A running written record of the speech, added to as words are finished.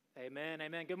Amen,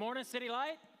 amen. Good morning, City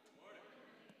Light.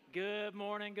 Good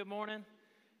morning, good morning.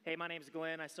 Hey, my name's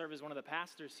Glenn. I serve as one of the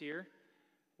pastors here.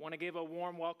 Want to give a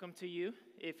warm welcome to you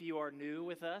if you are new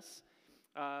with us.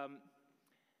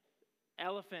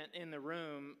 Elephant in the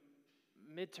room,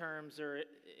 midterms are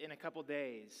in a couple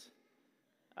days.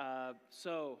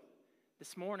 So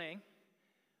this morning,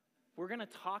 we're going to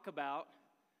talk about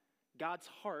God's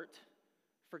heart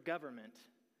for government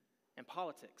and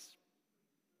politics.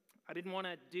 I didn't want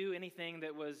to do anything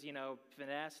that was,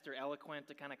 finessed or eloquent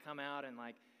to kind of come out and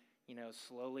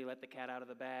slowly let the cat out of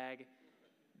the bag.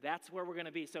 That's where we're going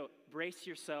to be. So brace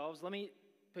yourselves. Let me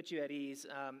put you at ease.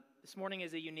 This morning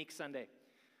is a unique Sunday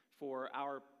for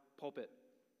our pulpit.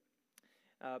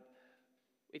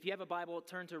 If you have a Bible,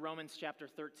 turn to Romans chapter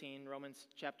 13. Romans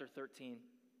chapter 13.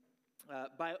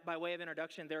 By way of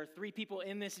introduction, there are three people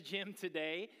in this gym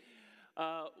today.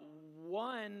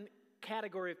 One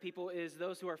category of people is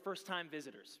those who are first-time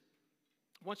visitors.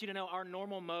 I want you to know our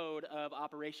normal mode of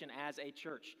operation as a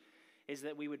church is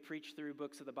that we would preach through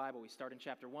books of the Bible. We start in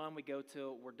chapter 1, we go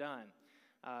till we're done.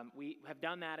 We have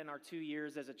done that in our 2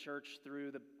 years as a church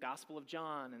through the Gospel of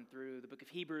John and through the book of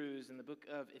Hebrews and the book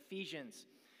of Ephesians.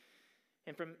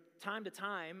 And from time to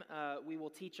time, we will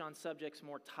teach on subjects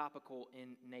more topical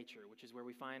in nature, which is where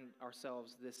we find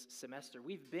ourselves this semester.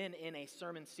 We've been in a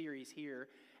sermon series here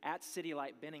at City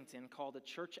Light Bennington called A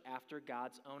Church After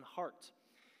God's Own Heart.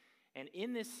 And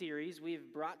in this series,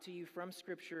 we've brought to you from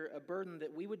Scripture a burden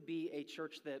that we would be a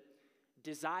church that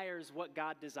desires what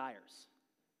God desires.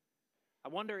 I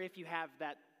wonder if you have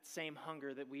that same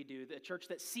hunger that we do, a church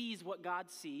that sees what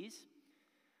God sees,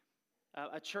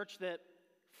 a church that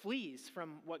flees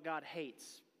from what God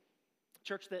hates, a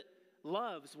church that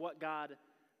loves what God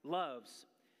loves.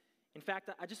 In fact,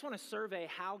 I just want to survey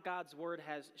how God's word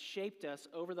has shaped us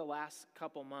over the last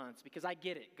couple months, because I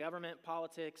get it. Government,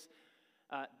 politics,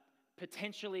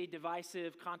 potentially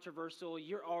divisive, controversial.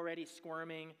 You're already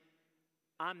squirming.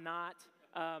 I'm not.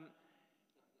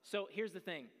 So here's the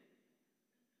thing.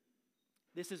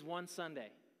 This is one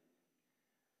Sunday.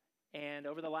 And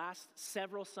over the last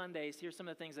several Sundays, here's some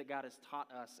of the things that God has taught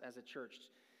us as a church.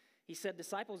 He said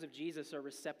disciples of Jesus are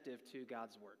receptive to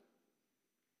God's word.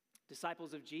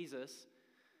 Disciples of Jesus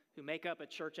who make up a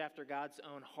church after God's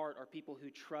own heart are people who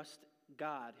trust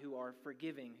God, who are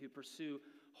forgiving, who pursue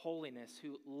holiness,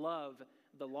 who love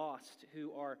the lost,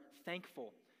 who are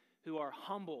thankful, who are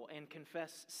humble and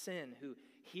confess sin, who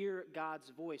hear God's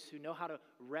voice, who know how to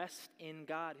rest in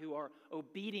God, who are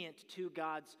obedient to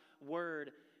God's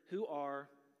word, who are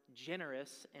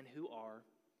generous, and who are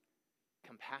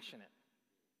compassionate.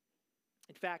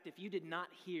 In fact, if you did not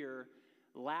hear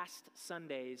last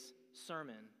Sunday's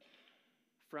sermon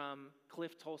from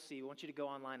Cliff Tulsi, I want you to go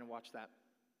online and watch that.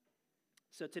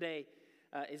 So today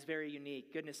is very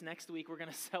unique. Goodness, next week we're going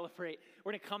to celebrate.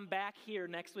 We're going to come back here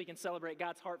next week and celebrate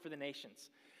God's heart for the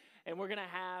nations. And we're going to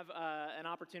have an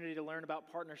opportunity to learn about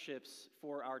partnerships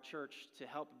for our church to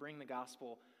help bring the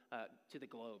gospel to the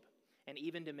globe, and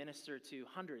even to minister to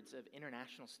hundreds of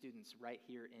international students right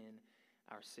here in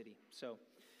our city. So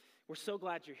we're so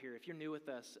glad you're here. If you're new with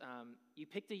us, you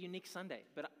picked a unique Sunday,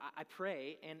 but I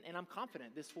pray, and I'm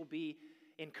confident this will be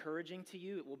encouraging to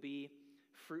you. It will be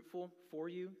fruitful for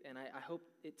you, and I hope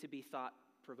it to be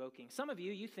thought-provoking. Some of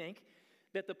you think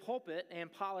that the pulpit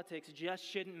and politics just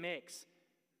shouldn't mix.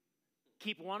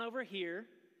 Keep one over here,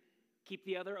 keep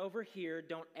the other over here.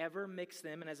 Don't ever mix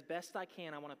them, and as best I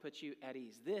can, I want to put you at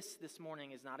ease. This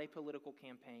morning is not a political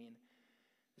campaign.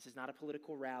 This is not a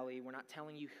political rally. We're not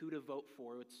telling you who to vote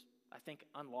for. It's, I think,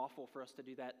 unlawful for us to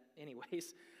do that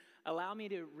anyways. Allow me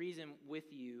to reason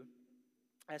with you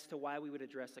as to why we would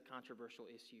address a controversial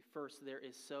issue. First, there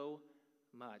is so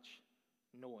much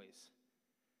noise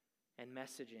and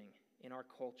messaging in our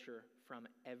culture from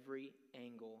every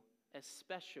angle,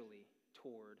 especially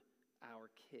toward our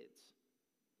kids.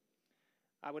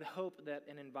 I would hope that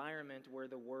an environment where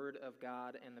the word of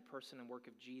God and the person and work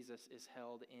of Jesus is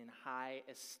held in high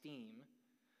esteem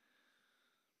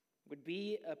would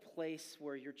be a place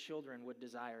where your children would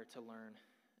desire to learn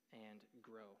and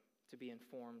grow, to be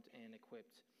informed and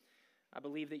equipped. I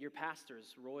believe that your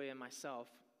pastors, Roy and myself,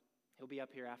 he'll be up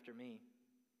here after me,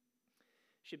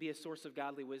 should be a source of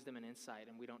godly wisdom and insight,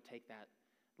 and we don't take that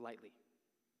lightly.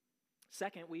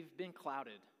 Second, we've been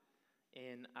clouded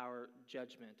in our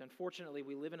judgment. Unfortunately,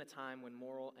 we live in a time when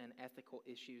moral and ethical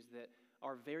issues that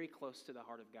are very close to the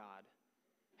heart of God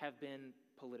have been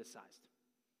politicized.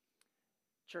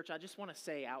 Church, I just want to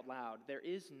say out loud, there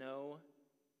is no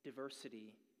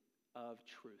diversity of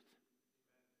truth.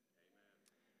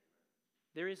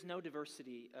 There is no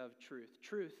diversity of truth.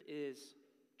 Truth is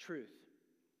truth.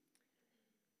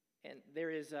 And there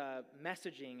is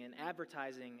messaging and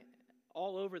advertising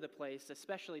all over the place,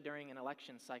 especially during an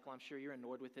election cycle. I'm sure you're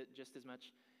annoyed with it just as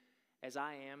much as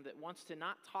I am, that wants to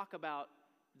not talk about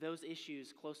those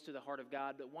issues close to the heart of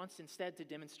God, but wants instead to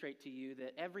demonstrate to you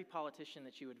that every politician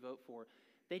that you would vote for,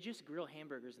 they just grill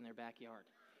hamburgers in their backyard.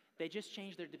 They just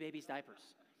change their baby's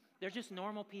diapers. They're just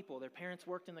normal people. Their parents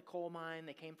worked in the coal mine.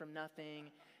 They came from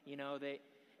nothing. You know,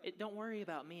 don't worry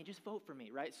about me. Just vote for me,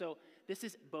 right? So this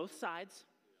is both sides.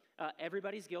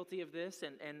 Everybody's guilty of this,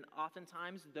 and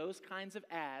oftentimes those kinds of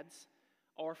ads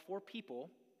are for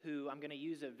people who, I'm going to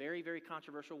use a very, very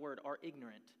controversial word, are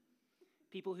ignorant.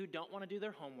 People who don't want to do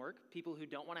their homework, people who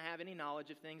don't want to have any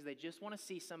knowledge of things. They just want to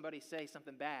see somebody say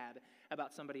something bad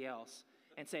about somebody else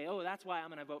and say, oh, that's why I'm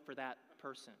going to vote for that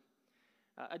person.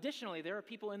 Additionally, there are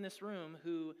people in this room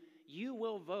who you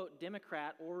will vote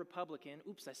Democrat or Republican,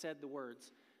 oops, I said the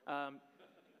words,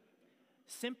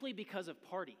 simply because of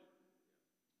party.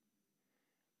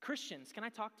 Christians, can I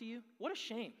talk to you? What a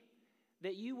shame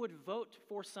that you would vote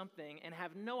for something and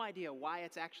have no idea why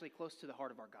it's actually close to the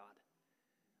heart of our God.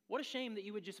 What a shame that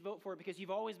you would just vote for it because you've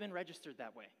always been registered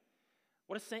that way.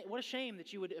 What a shame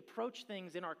that you would approach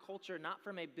things in our culture not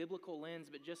from a biblical lens,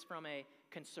 but just from a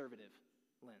conservative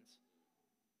lens.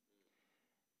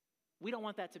 We don't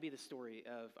want that to be the story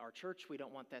of our church. We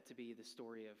don't want that to be the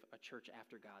story of a church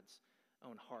after God's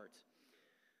own heart.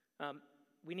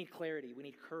 We need clarity. We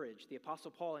need courage. The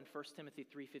Apostle Paul in 1 Timothy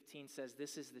 3:15 says,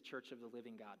 this is the church of the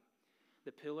living God,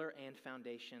 the pillar and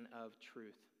foundation of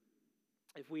truth.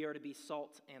 If we are to be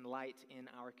salt and light in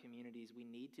our communities, we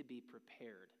need to be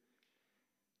prepared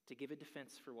to give a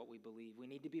defense for what we believe. We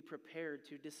need to be prepared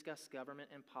to discuss government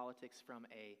and politics from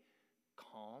a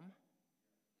calm,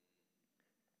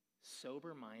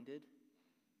 sober-minded,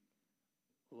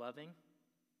 loving,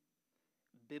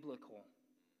 biblical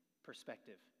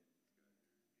perspective,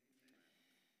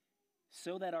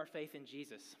 so that our faith in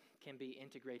Jesus can be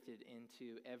integrated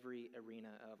into every arena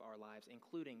of our lives,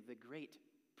 including the great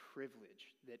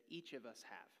privilege that each of us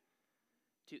have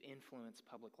to influence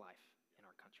public life in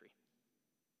our country.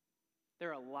 There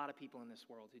are a lot of people in this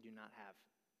world who do not have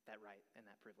that right and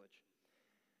that privilege.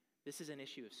 This is an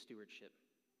issue of stewardship.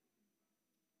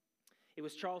 It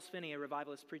was Charles Finney, a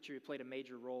revivalist preacher, who played a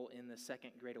major role in the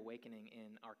Second Great Awakening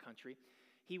in our country.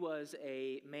 He was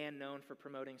a man known for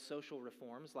promoting social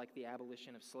reforms like the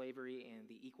abolition of slavery and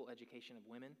the equal education of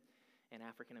women and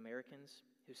African Americans,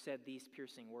 who said these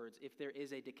piercing words, "If there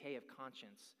is a decay of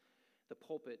conscience, the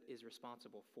pulpit is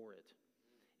responsible for it.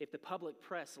 If the public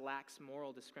press lacks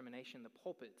moral discrimination, the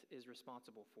pulpit is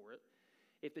responsible for it.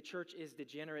 If the church is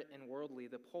degenerate and worldly,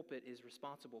 the pulpit is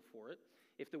responsible for it.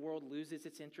 If the world loses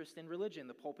its interest in religion,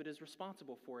 the pulpit is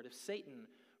responsible for it. If Satan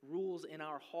rules in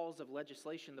our halls of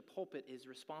legislation, the pulpit is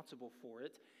responsible for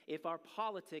it. If our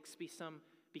politics become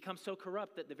so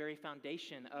corrupt that the very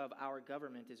foundation of our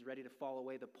government is ready to fall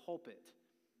away, the pulpit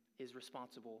is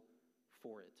responsible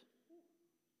for it."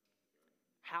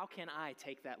 How can I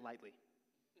take that lightly?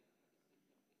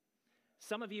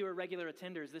 Some of you are regular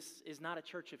attenders. This is not a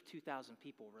church of 2,000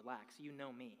 people. Relax. You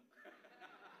know me.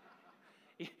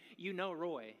 You know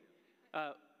Roy.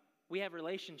 We have a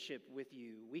relationship with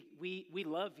you. We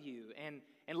love you. And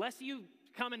unless you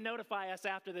come and notify us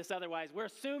after this otherwise, we're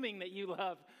assuming that you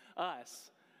love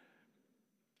us.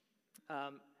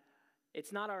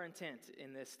 It's not our intent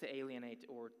in this to alienate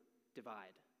or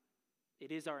divide.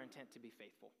 It is our intent to be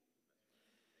faithful.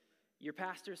 Your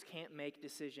pastors can't make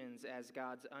decisions as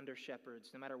God's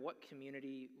under-shepherds, no matter what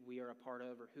community we are a part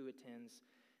of or who attends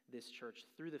this church,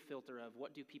 through the filter of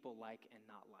what do people like and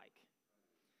not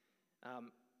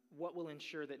like. What will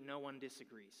ensure that no one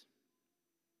disagrees?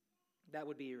 That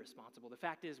would be irresponsible. The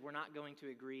fact is, we're not going to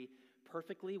agree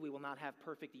perfectly. We will not have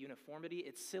perfect uniformity.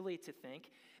 It's silly to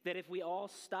think that if we all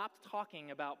stopped talking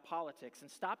about politics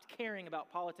and stopped caring about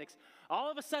politics,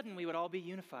 all of a sudden we would all be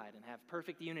unified and have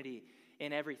perfect unity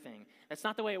in everything. That's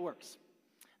not the way it works.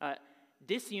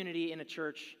 Disunity in a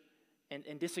church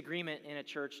and disagreement in a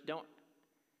church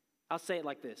I'll say it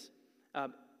like this.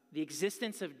 The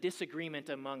existence of disagreement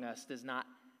among us does not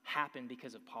happen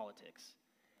because of politics.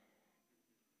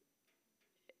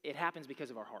 It happens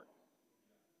because of our heart.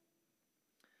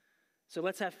 So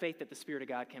let's have faith that the Spirit of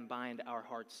God can bind our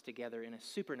hearts together in a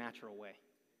supernatural way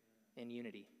in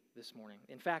unity this morning.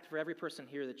 In fact, for every person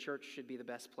here, the church should be the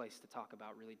best place to talk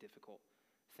about really difficult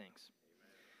things.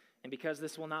 Amen. And because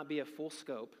this will not be a full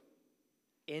scope,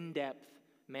 in-depth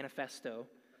manifesto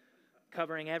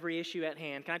covering every issue at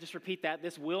hand, can I just repeat that?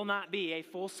 This will not be a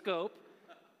full scope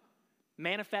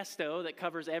manifesto that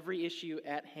covers every issue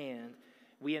at hand.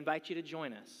 We invite you to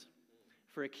join us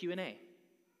for a Q&A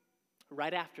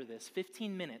right after this,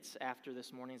 15 minutes after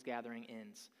this morning's gathering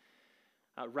ends,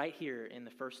 right here in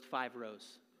the first 5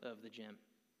 rows of the gym,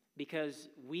 because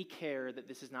we care that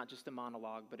this is not just a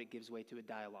monologue, but it gives way to a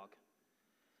dialogue.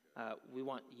 We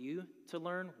want you to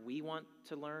learn. We want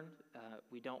to learn.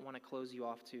 We don't want to close you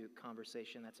off to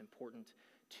conversation that's important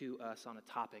to us on a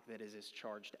topic that is as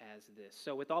charged as this.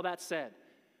 So with all that said,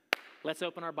 let's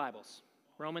open our Bibles.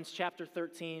 Romans chapter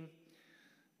 13.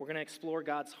 We're going to explore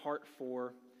God's heart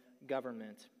for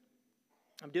government.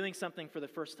 I'm doing something for the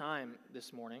first time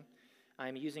this morning.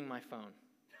 I'm using my phone.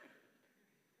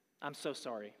 I'm so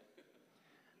sorry.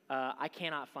 I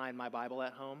cannot find my Bible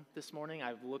at home this morning.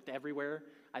 I've looked everywhere.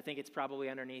 I think it's probably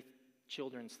underneath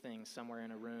children's things somewhere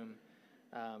in a room.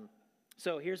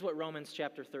 So here's what Romans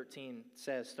chapter 13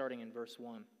 says, starting in verse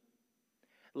 1.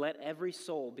 Let every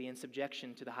soul be in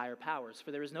subjection to the higher powers,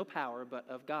 for there is no power but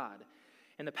of God,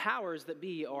 and the powers that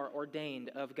be are ordained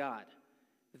of God.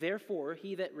 Therefore,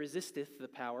 he that resisteth the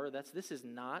power, this is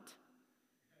not,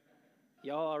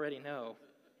 y'all already know,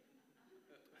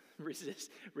 resisteth.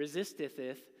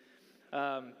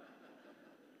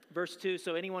 Verse 2,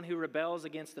 so anyone who rebels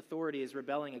against authority is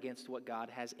rebelling against what God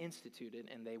has instituted,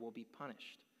 and they will be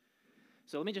punished.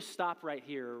 So let me just stop right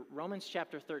here. Romans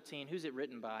chapter 13, who's it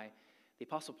written by? The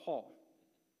Apostle Paul.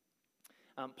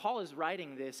 Paul is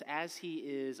writing this as he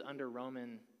is under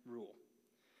Roman rule.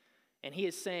 And he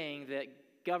is saying that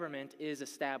government is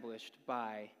established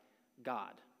by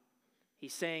God.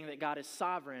 He's saying that God is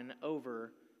sovereign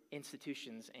over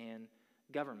institutions and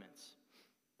governments.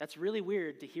 That's really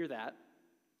weird to hear that.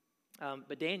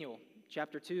 But Daniel,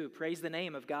 chapter 2, praise the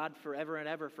name of God forever and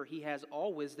ever, for he has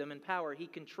all wisdom and power. He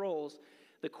controls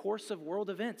the course of world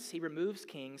events. He removes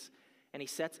kings, and he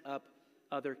sets up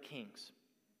other kings.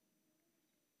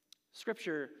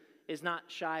 Scripture is not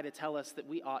shy to tell us that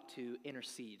we ought to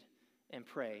intercede and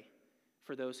pray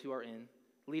for those who are in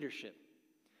leadership.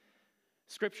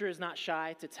 Scripture is not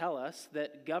shy to tell us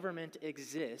that government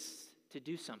exists to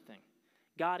do something.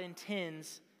 God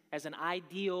intends as an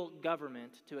ideal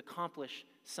government to accomplish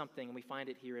something, and we find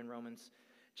it here in Romans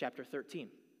chapter 13.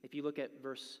 If you look at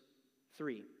verse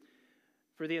 3,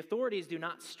 for the authorities do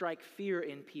not strike fear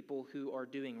in people who are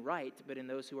doing right, but in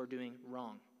those who are doing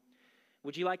wrong.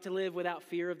 Would you like to live without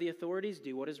fear of the authorities?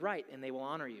 Do what is right, and they will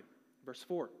honor you. Verse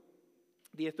 4,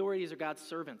 the authorities are God's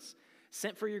servants,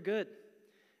 sent for your good.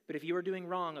 But if you are doing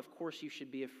wrong, of course you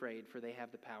should be afraid, for they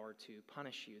have the power to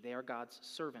punish you. They are God's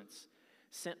servants,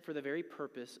 sent for the very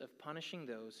purpose of punishing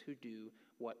those who do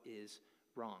what is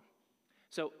wrong.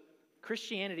 So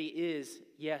Christianity is,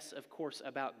 yes, of course,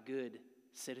 about good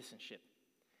citizenship.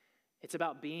 It's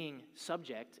about being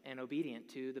subject and obedient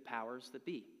to the powers that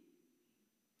be.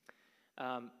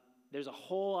 There's a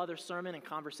whole other sermon and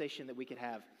conversation that we could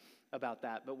have about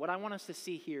that. But what I want us to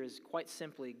see here is quite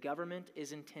simply, government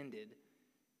is intended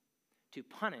to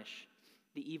punish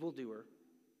the evildoer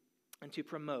and to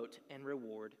promote and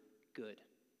reward good.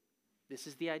 This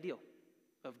is the ideal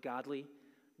of godly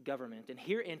government. And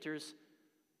here enters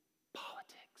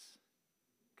politics.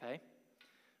 Okay?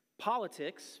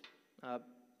 Politics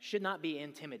should not be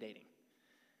intimidating.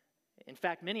 In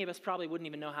fact, many of us probably wouldn't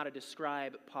even know how to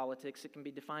describe politics. It can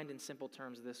be defined in simple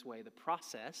terms this way: the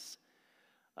process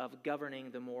of governing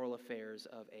the moral affairs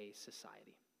of a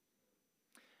society.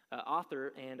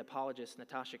 Author and apologist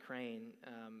Natasha Crane,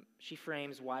 she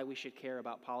frames why we should care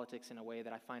about politics in a way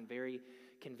that I find very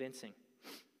convincing.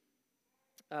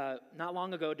 Not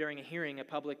long ago, during a hearing, a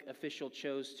public official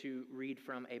chose to read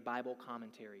from a Bible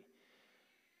commentary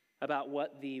about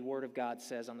what the Word of God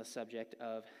says on the subject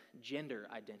of gender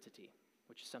identity,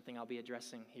 which is something I'll be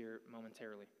addressing here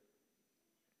momentarily.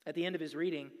 At the end of his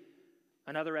reading,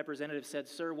 another representative said,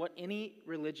 "Sir, what any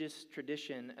religious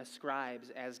tradition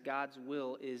ascribes as God's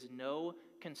will is no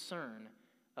concern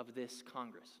of this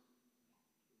Congress."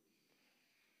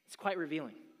 It's quite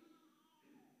revealing.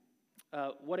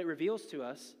 What it reveals to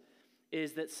us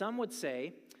is that some would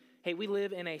say, hey, we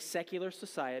live in a secular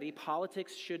society.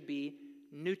 Politics should be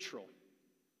neutral.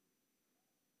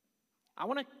 I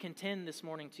want to contend this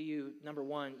morning to you, number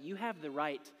one, you have the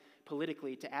right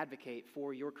politically to advocate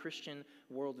for your Christian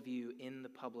worldview in the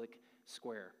public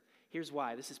square. Here's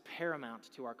why. This is paramount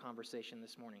to our conversation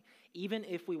this morning. Even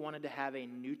if we wanted to have a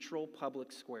neutral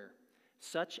public square,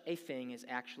 such a thing is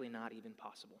actually not even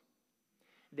possible.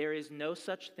 There is no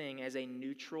such thing as a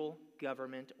neutral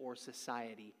government or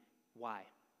society. Why?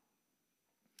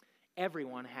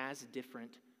 Everyone has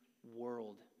different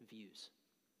world views.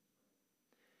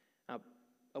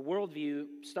 A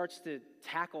worldview starts to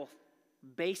tackle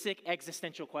basic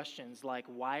existential questions like,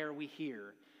 why are we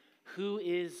here? Who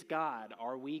is God?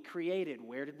 Are we created?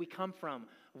 Where did we come from?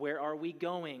 Where are we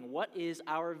going? What is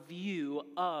our view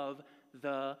of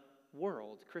the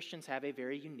world? Christians have a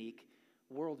very unique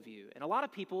worldview. And a lot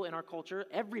of people in our culture,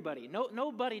 everybody,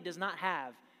 nobody does not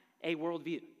have a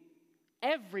worldview.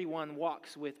 Everyone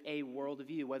walks with a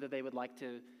worldview, whether they would like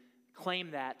to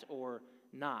claim that or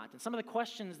not. And some of the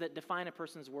questions that define a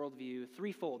person's worldview,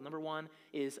 threefold. Number one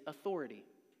is authority.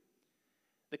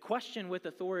 The question with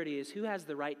authority is, who has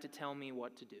the right to tell me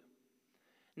what to do?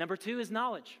 Number two is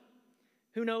knowledge.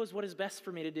 Who knows what is best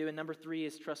for me to do? And number three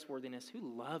is trustworthiness.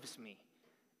 Who loves me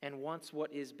and wants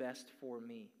what is best for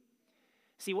me?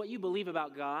 See, what you believe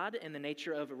about God and the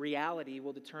nature of reality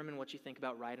will determine what you think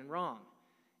about right and wrong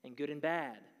and good and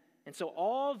bad. And so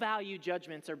all value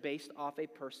judgments are based off a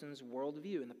person's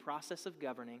worldview, and the process of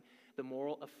governing the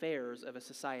moral affairs of a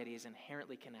society is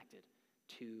inherently connected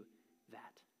to that.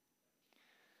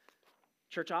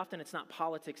 Church, often it's not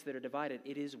politics that are divided,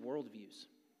 it is worldviews.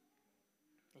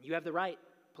 And you have the right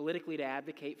politically to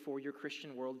advocate for your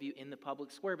Christian worldview in the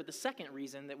public square. But the second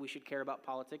reason that we should care about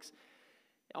politics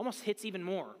almost hits even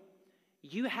more.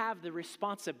 You have the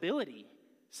responsibility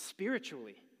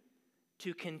spiritually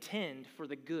to contend for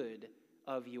the good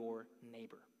of your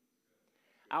neighbor.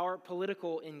 Our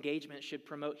political engagement should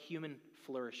promote human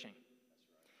flourishing.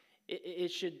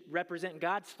 It should represent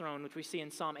God's throne, which we see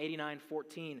in Psalm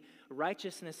 89:14.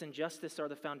 Righteousness and justice are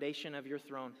the foundation of your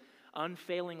throne.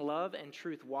 Unfailing love and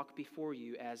truth walk before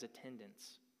you as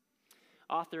attendants.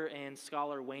 Author and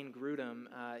scholar Wayne Grudem,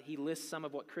 he lists some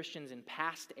of what Christians in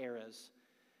past eras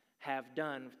have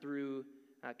done through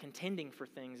contending for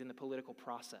things in the political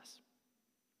process.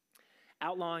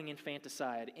 Outlawing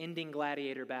infanticide, ending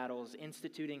gladiator battles,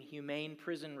 instituting humane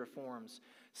prison reforms,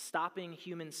 stopping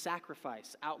human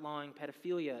sacrifice, outlawing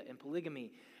pedophilia and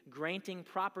polygamy, granting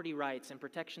property rights and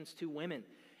protections to women,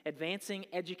 advancing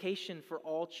education for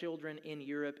all children in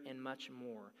Europe, and much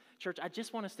more. Church, I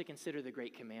just want us to consider the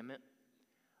great commandment.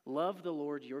 Love the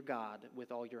Lord your God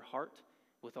with all your heart,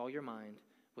 with all your mind,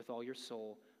 with all your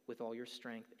soul, with all your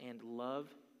strength, and love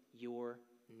your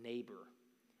neighbor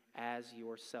as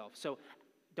yourself. So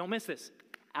don't miss this.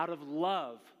 Out of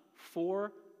love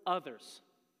for others,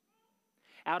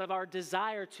 out of our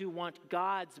desire to want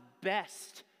God's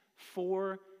best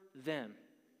for them,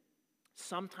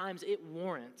 sometimes it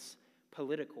warrants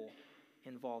political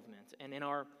involvement. And in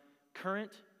our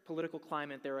current political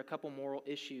climate, there are a couple moral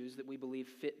issues that we believe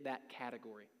fit that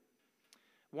category.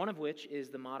 One of which is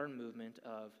the modern movement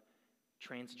of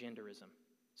transgenderism.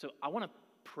 So I want to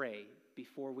pray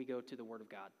before we go to the Word of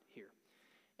God here.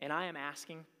 And I am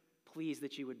asking, please,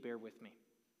 that you would bear with me.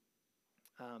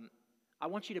 I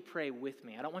want you to pray with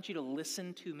me. I don't want you to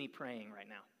listen to me praying right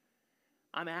now.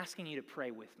 I'm asking you to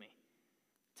pray with me,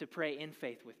 to pray in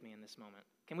faith with me in this moment.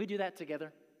 Can we do that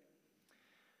together?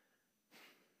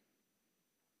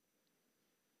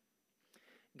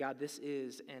 God, this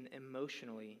is an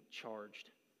emotionally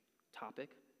charged topic.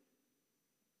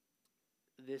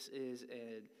 This is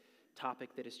a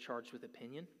topic that is charged with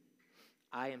opinion.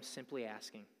 I am simply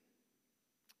asking,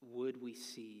 would we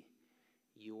see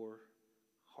your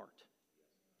heart?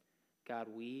 God,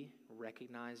 we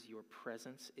recognize your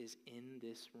presence is in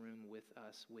this room with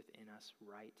us, within us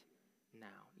right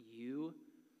now. You,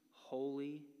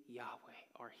 holy Yahweh,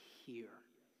 are here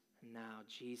now.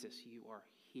 Jesus, you are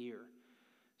here.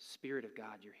 Spirit of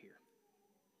God, you're here.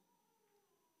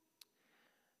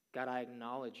 God, I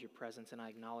acknowledge your presence, and I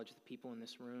acknowledge the people in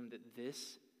this room that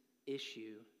this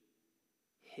issue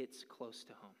hits close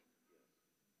to home.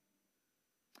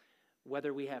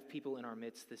 Whether we have people in our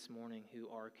midst this morning who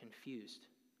are confused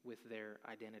with their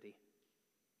identity,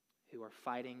 who are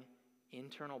fighting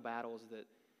internal battles that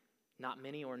not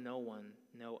many or no one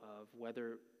know of,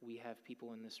 whether we have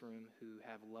people in this room who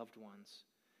have loved ones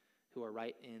who are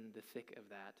right in the thick of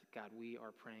that, God, we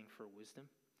are praying for wisdom.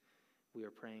 We are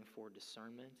praying for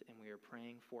discernment, and we are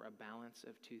praying for a balance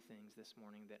of two things this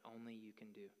morning that only you can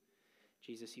do.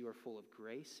 Jesus, you are full of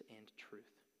grace and truth.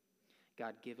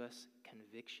 God, give us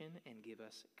conviction and give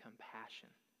us compassion.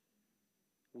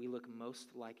 We look most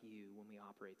like you when we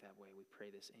operate that way. We pray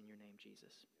this in your name,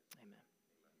 Jesus. Amen.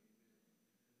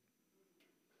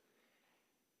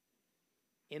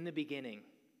 In the beginning,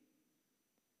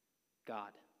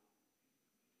 God.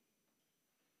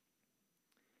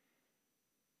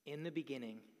 In the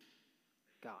beginning,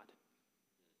 God.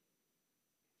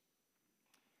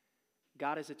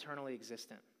 God is eternally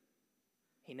existent.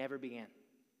 He never began.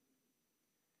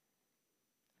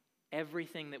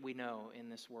 Everything that we know in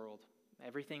this world,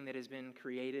 everything that has been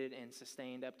created and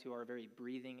sustained up to our very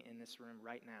breathing in this room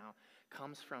right now,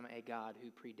 comes from a God who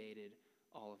predated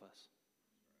all of us.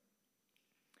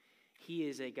 He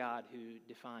is a God who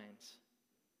defines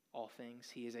all things.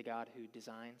 He is a God who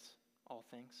designs all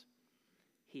things.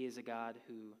 He is a God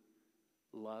who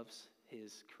loves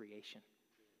his creation.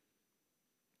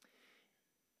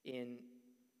 In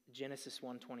Genesis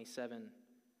 1:27,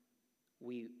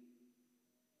 we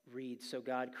read, "So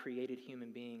God created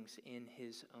human beings in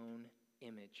his own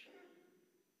image.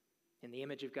 In the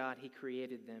image of God, he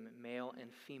created them, male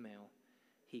and female,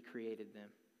 he created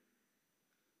them."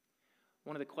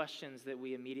 One of the questions that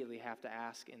we immediately have to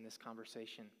ask in this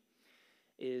conversation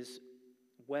is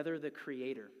whether the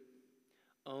Creator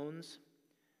owns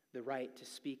the right to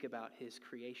speak about his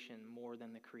creation more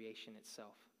than the creation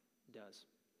itself does.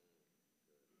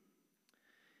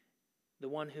 The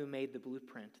one who made the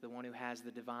blueprint, the one who has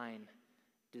the divine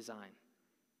design.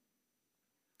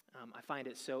 I find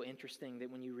it so interesting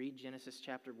that when you read Genesis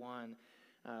chapter 1,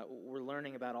 we're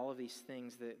learning about all of these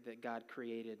things that God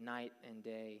created, night and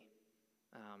day,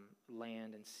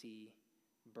 land and sea,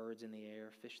 birds in the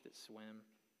air, fish that swim,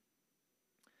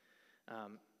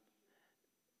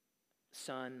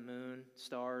 sun, moon,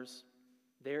 stars.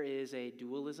 There is a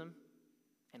dualism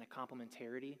and a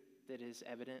complementarity that is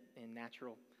evident in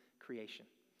natural creation.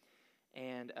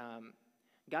 And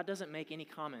God doesn't make any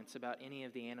comments about any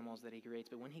of the animals that he creates,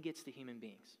 but when he gets to human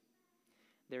beings,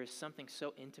 there is something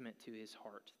so intimate to his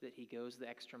heart that he goes the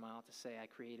extra mile to say, I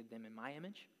created them in my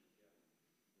image.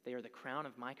 They are the crown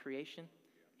of my creation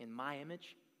in my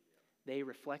image. They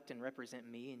reflect and represent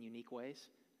me in unique ways.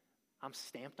 I'm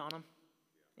stamped on them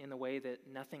in the way that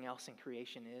nothing else in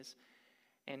creation is.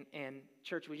 And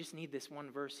church, we just need this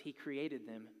one verse. He created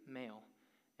them male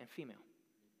and female.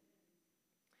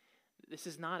 This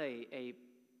is not a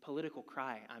political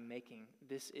cry I'm making.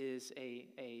 This is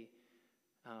a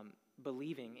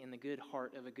believing in the good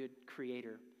heart of a good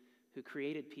creator who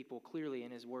created people clearly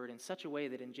in his word in such a way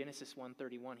that in Genesis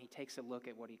 1:31, he takes a look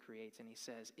at what he creates and he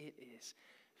says, it is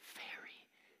very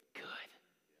good.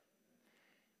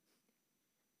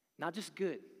 Not just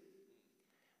good,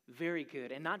 very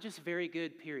good. And not just very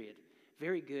good, period.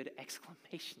 Very good,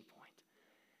 exclamation point.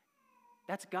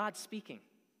 That's God speaking.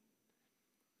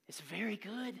 It's very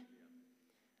good.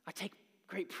 I take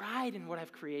great pride in what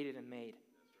I've created and made.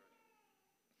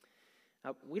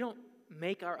 We don't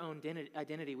make our own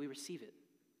identity, we receive it.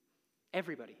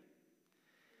 Everybody.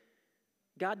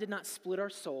 God did not split our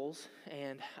souls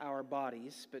and our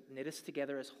bodies, but knit us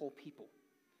together as whole people.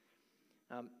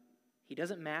 He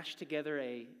doesn't mash together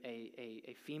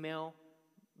a female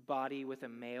body with a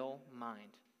male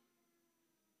mind,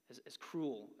 as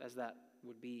cruel as that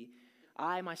would be.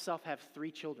 I myself have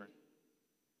 3 children.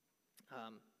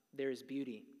 There is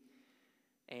beauty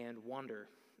and wonder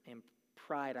and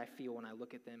pride I feel when I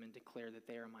look at them and declare that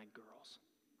they are my girls.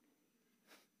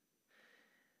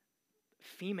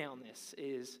 Femaleness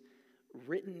is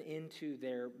written into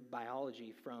their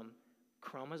biology, from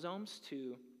chromosomes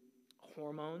to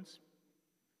hormones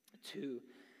to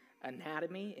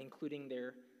anatomy, including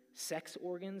their sex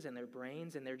organs and their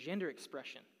brains and their gender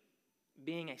expression.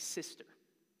 Being a sister,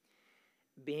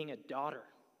 being a daughter,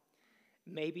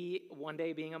 maybe one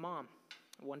day being a mom,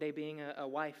 one day being a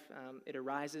wife. It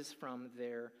arises from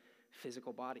their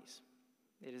physical bodies.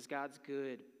 It is God's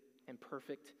good and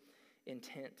perfect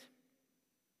intent.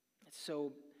 It's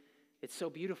so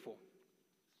beautiful.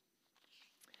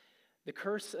 The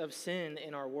curse of sin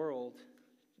in our world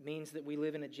means that we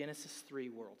live in a Genesis 3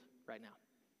 world right now.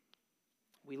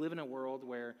 We live in a world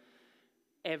where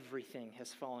everything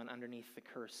has fallen underneath the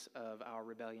curse of our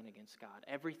rebellion against God.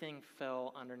 Everything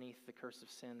fell underneath the curse of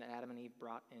sin that Adam and Eve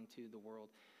brought into the world.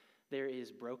 There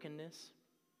is brokenness.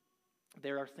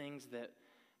 There are things that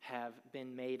have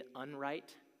been made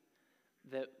unright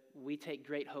that we take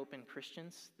great hope in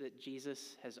Christians that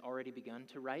Jesus has already begun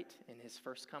to right in his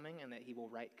first coming and that he will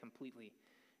right completely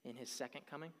in his second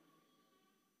coming.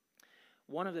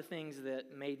 One of the things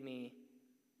that made me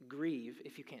grieve,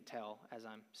 if you can't tell as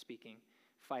I'm speaking,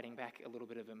 fighting back a little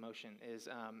bit of emotion, is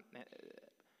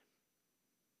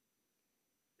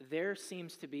there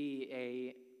seems to be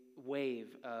a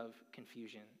wave of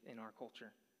confusion in our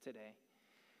culture today.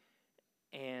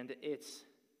 And it's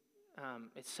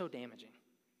so damaging.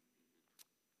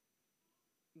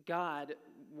 God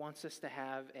wants us to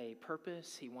have a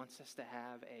purpose. He wants us to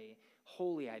have a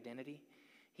holy identity.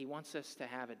 He wants us to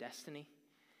have a destiny.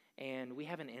 And we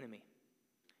have an enemy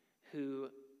who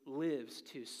lives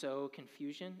to sow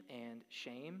confusion and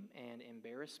shame and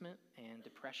embarrassment and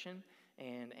depression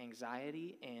and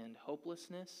anxiety and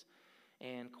hopelessness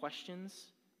and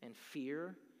questions and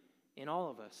fear in all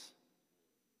of us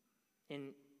in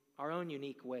our own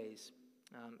unique ways.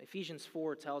 Ephesians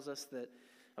 4 tells us that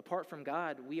apart from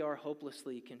God, we are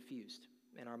hopelessly confused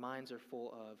and our minds are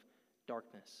full of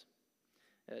darkness.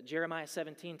 Jeremiah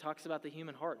 17 talks about the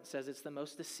human heart and says it's the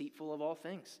most deceitful of all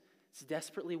things. It's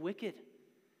desperately wicked.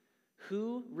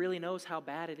 Who really knows how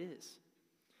bad it is?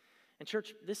 And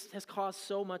church, this has caused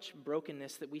so much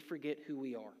brokenness that we forget who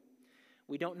we are.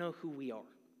 We don't know who we are.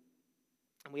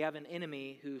 And we have an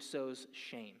enemy who sows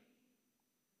shame.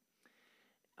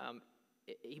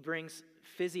 He brings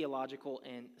physiological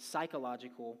and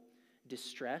psychological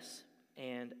distress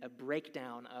and a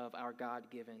breakdown of our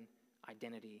God-given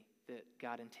identity that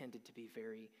God intended to be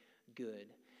very good.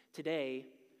 Today,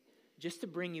 just to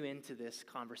bring you into this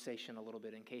conversation a little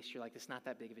bit, in case you're like, it's not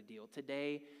that big of a deal.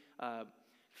 Today,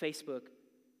 Facebook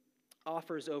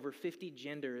offers over 50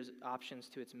 gender options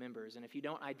to its members. And if you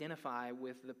don't identify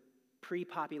with the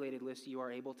pre-populated list, you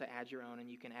are able to add your own, and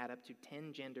you can add up to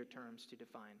 10 gender terms to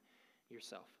define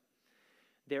yourself.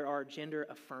 There are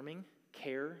gender-affirming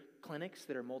care clinics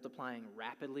that are multiplying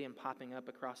rapidly and popping up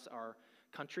across our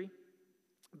country,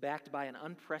 backed by an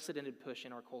unprecedented push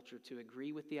in our culture to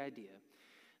agree with the idea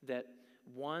that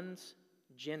one's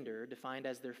gender, defined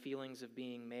as their feelings of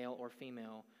being male or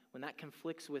female, when that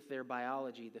conflicts with their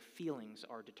biology, the feelings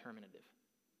are determinative.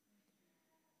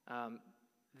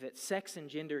 That sex and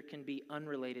gender can be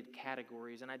unrelated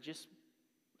categories. And I just,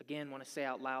 again, want to say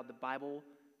out loud, the Bible,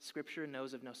 Scripture,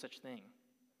 knows of no such thing.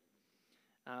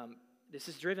 This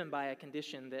is driven by a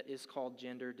condition that is called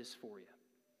gender dysphoria.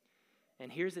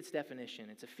 And here's its definition.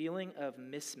 It's a feeling of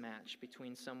mismatch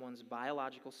between someone's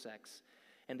biological sex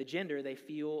and the gender they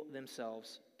feel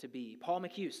themselves to be. Paul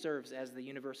McHugh serves as the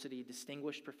University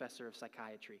Distinguished Professor of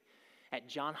Psychiatry at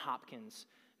Johns Hopkins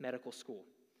Medical School.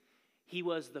 He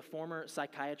was the former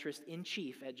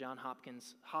psychiatrist-in-chief at Johns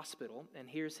Hopkins Hospital, and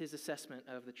here's his assessment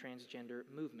of the transgender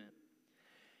movement.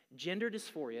 Gender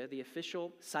dysphoria, the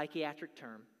official psychiatric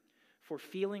term for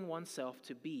feeling oneself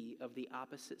to be of the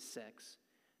opposite sex,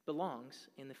 belongs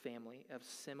in the family of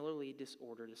similarly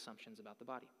disordered assumptions about the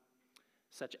body,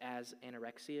 such as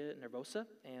anorexia nervosa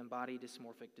and body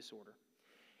dysmorphic disorder.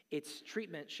 Its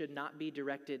treatment should not be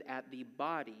directed at the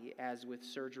body, as with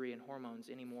surgery and hormones,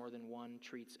 any more than one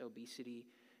treats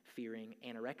obesity-fearing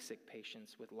anorexic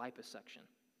patients with liposuction.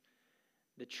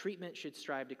 The treatment should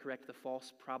strive to correct the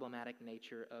false problematic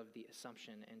nature of the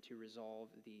assumption and to resolve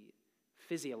the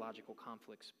physiological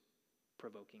conflicts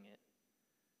provoking it.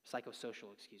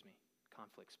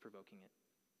 Conflicts provoking it.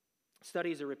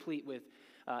 Studies are replete with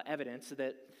evidence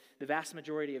that the vast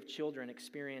majority of children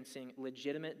experiencing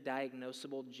legitimate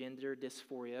diagnosable gender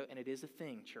dysphoria, and it is a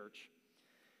thing, church,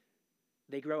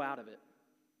 they grow out of it.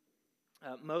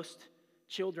 Most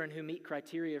children who meet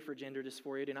criteria for gender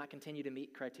dysphoria do not continue to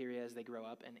meet criteria as they grow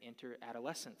up and enter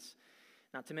adolescence.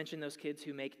 Not to mention those kids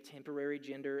who make temporary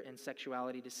gender and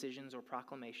sexuality decisions or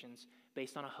proclamations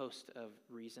based on a host of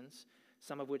reasons,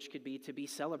 some of which could be to be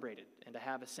celebrated and to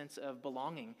have a sense of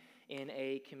belonging in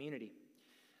a community.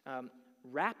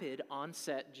 Rapid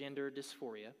onset gender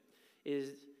dysphoria is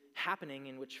happening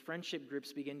in which friendship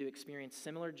groups begin to experience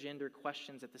similar gender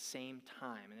questions at the same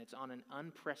time, and it's on an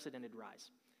unprecedented rise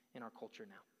in our culture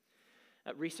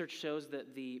now. Research shows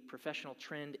that the professional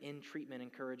trend in treatment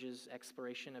encourages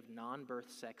exploration of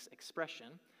non-birth sex expression,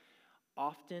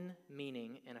 often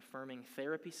meaning an affirming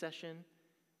therapy session,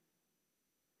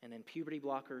 and then puberty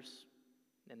blockers,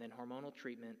 and then hormonal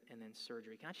treatment, and then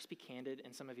surgery. Can I just be candid?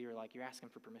 And some of you are like, you're asking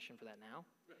for permission for that now?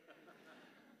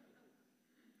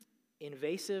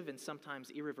 Invasive and sometimes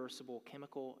irreversible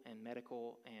chemical and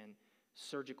medical and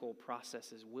surgical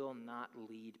processes will not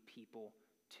lead people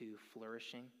to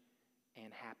flourishing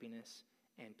and happiness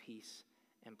and peace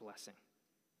and blessing.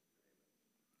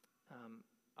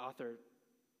 Author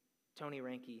Tony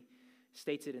Reinke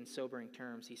states it in sobering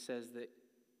terms. He says that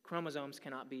chromosomes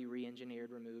cannot be re-engineered,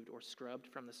 removed, or scrubbed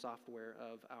from the software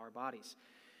of our bodies.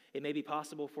 It may be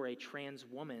possible for a trans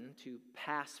woman to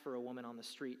pass for a woman on the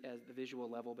street at the visual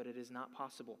level, but it is not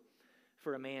possible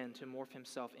for a man to morph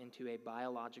himself into a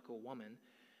biological woman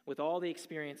with all the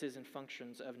experiences and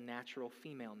functions of natural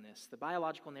femaleness. The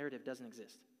biological narrative doesn't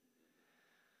exist.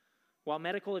 While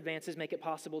medical advances make it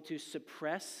possible to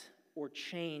suppress or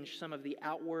change some of the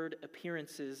outward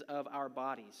appearances of our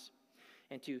bodies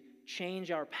and to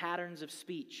change our patterns of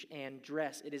speech and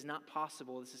dress, it is not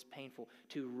possible, this is painful,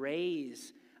 to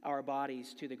raise our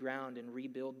bodies to the ground and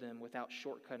rebuild them without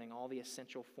shortcutting all the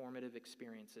essential formative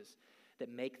experiences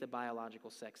that make the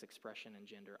biological sex expression and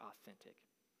gender authentic.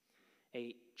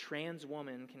 A trans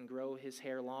woman can grow his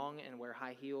hair long and wear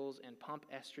high heels and pump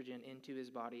estrogen into his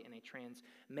body, and a trans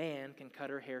man can cut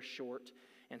her hair short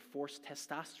and force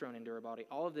testosterone into her body.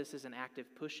 All of this is an act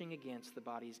of pushing against the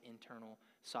body's internal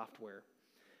software.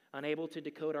 Unable to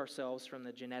decode ourselves from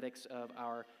the genetics of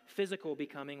our physical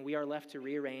becoming, we are left to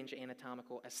rearrange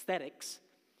anatomical aesthetics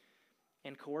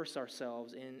and coerce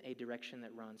ourselves in a direction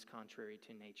that runs contrary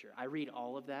to nature. I read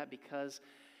all of that because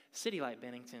City Light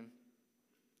Bennington,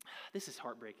 this is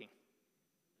heartbreaking.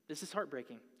 This is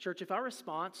heartbreaking. Church, if our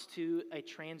response to a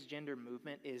transgender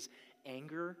movement is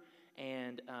anger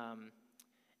and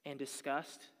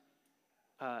disgust,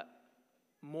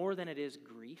 more than it is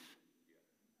grief,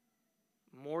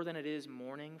 more than it is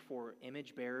mourning for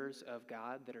image bearers of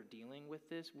God that are dealing with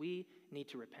this, we need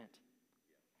to repent.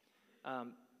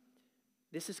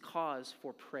 This is cause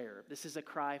for prayer. This is a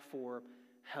cry for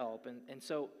help. And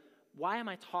so why am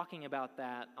I talking about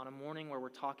that on a morning where we're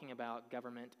talking about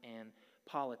government and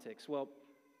politics? Well,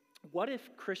 what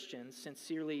if Christians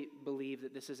sincerely believe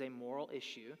that this is a moral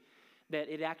issue, that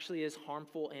it actually is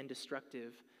harmful and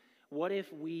destructive? What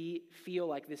if we feel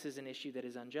like this is an issue that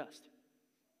is unjust?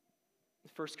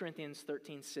 1 Corinthians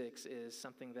 13:6 is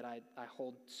something that I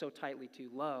hold so tightly to.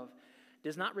 Love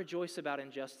does not rejoice about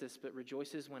injustice, but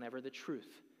rejoices whenever the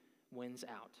truth wins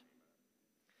out.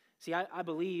 See, I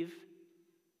believe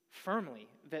firmly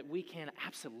that we can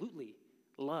absolutely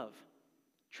love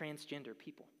transgender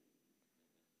people.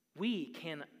 We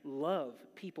can love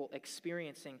people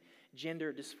experiencing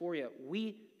gender dysphoria.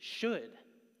 We should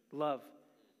love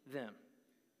them.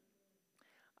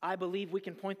 I believe we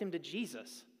can point them to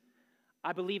Jesus.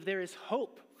 I believe there is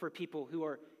hope for people who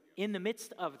are in the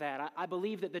midst of that. I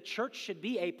believe that the church should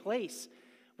be a place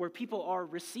where people are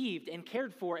received and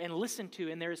cared for and listened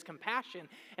to, and there is compassion,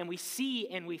 and we see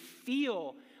and we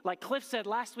feel, like Cliff said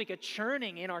last week, a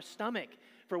churning in our stomach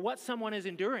for what someone is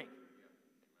enduring.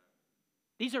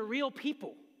 These are real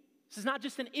people. This is not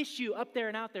just an issue up there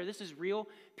and out there. This is real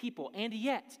people. And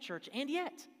yet, church, and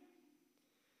yet,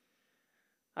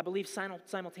 I believe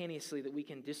simultaneously that we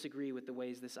can disagree with the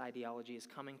ways this ideology is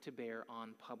coming to bear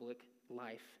on public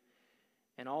life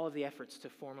and all of the efforts to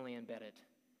formally embed it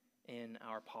in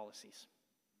our policies.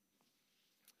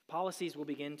 Policies will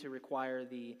begin to require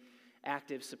the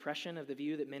active suppression of the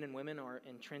view that men and women are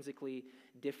intrinsically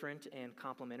different and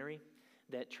complementary,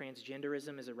 that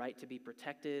transgenderism is a right to be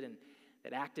protected, and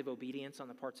that active obedience on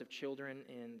the parts of children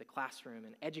in the classroom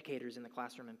and educators in the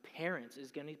classroom and parents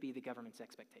is going to be the government's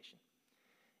expectation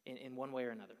in one way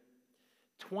or another.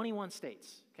 21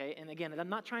 states, okay? And again, I'm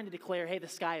not trying to declare, hey, the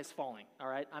sky is falling, all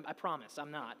right? I promise,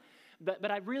 I'm not. But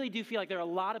I really do feel like there are a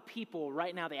lot of people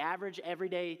right now, the average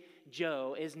everyday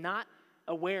Joe is not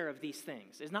aware of these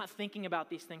things, is not thinking about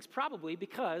these things, probably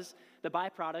because the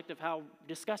byproduct of how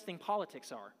disgusting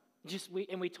politics are.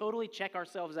 We totally check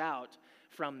ourselves out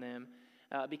from them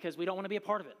because we don't want to be a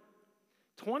part of it.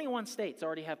 21 states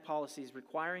already have policies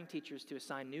requiring teachers to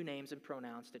assign new names and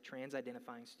pronouns to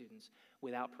trans-identifying students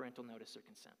without parental notice or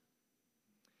consent.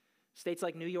 States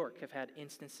like New York have had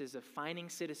instances of fining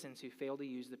citizens who fail to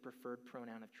use the preferred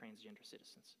pronoun of transgender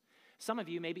citizens. Some of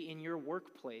you, maybe in your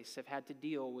workplace, have had to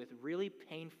deal with really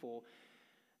painful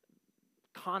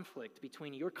conflict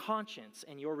between your conscience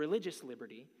and your religious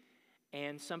liberty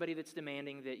and somebody that's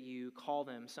demanding that you call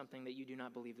them something that you do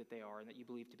not believe that they are and that you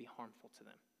believe to be harmful to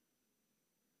them.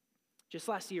 Just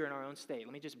last year in our own state,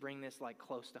 let me just bring this like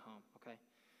close to home, okay?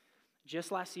 Just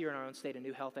last year in our own state, a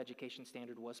new health education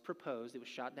standard was proposed. It was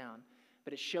shot down,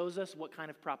 but it shows us what kind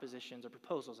of propositions, or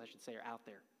proposals, I should say, are out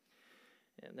there.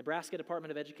 In Nebraska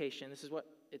Department of Education, this is what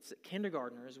it's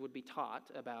kindergartners would be taught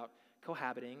about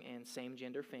cohabiting and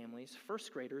same-gender families.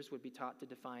 First graders would be taught to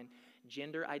define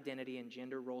gender identity and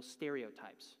gender role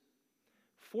stereotypes.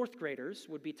 Fourth graders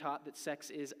would be taught that sex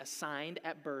is assigned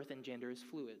at birth and gender is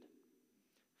fluid.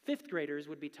 Fifth graders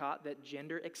would be taught that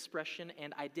gender expression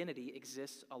and identity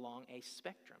exists along a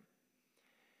spectrum.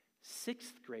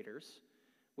 Sixth graders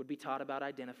would be taught about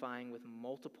identifying with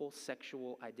multiple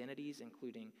sexual identities,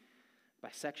 including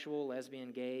bisexual,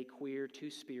 lesbian, gay, queer,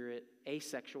 two-spirit,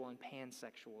 asexual, and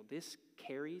pansexual. This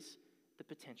carries the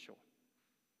potential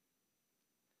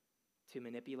to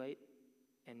manipulate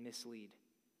and mislead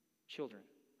children,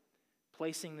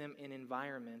 placing them in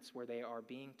environments where they are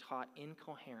being taught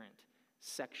incoherent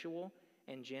sexual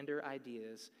and gender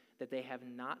ideas that they have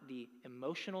not the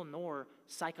emotional nor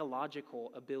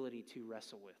psychological ability to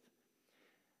wrestle with.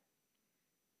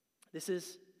 This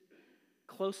is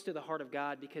close to the heart of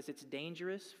God because it's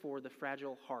dangerous for the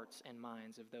fragile hearts and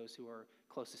minds of those who are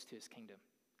closest to his kingdom,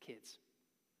 kids.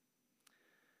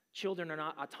 Children are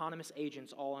not autonomous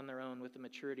agents all on their own with the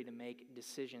maturity to make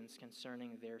decisions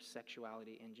concerning their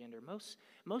sexuality and gender.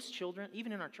 Most children,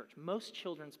 even in our church, most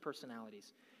children's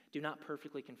personalities do not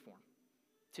perfectly conform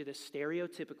to the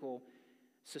stereotypical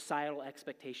societal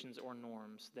expectations or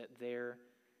norms that their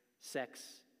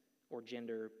sex or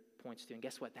gender points to. And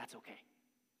guess what? That's okay.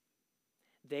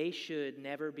 They should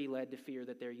never be led to fear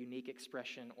that their unique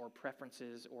expression or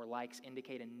preferences or likes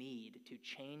indicate a need to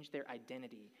change their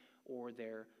identity or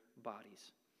their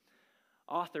bodies.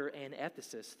 Author and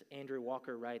ethicist Andrew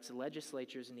Walker writes,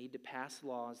 legislatures need to pass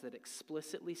laws that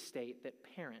explicitly state that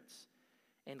parents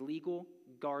and legal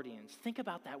guardians, think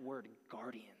about that word,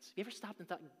 guardians. Have you ever stopped and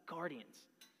thought, guardians?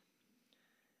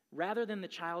 Rather than the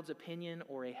child's opinion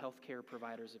or a healthcare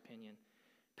provider's opinion,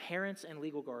 parents and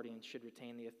legal guardians should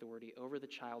retain the authority over the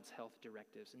child's health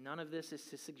directives. None of this is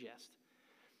to suggest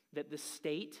that the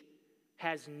state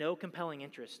has no compelling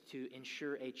interest to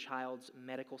ensure a child's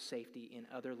medical safety in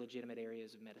other legitimate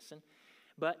areas of medicine,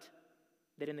 but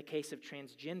that in the case of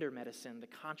transgender medicine, the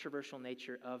controversial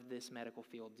nature of this medical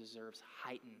field deserves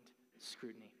heightened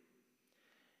scrutiny.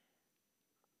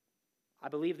 I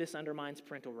believe this undermines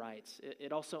parental rights.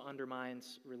 It also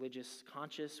undermines religious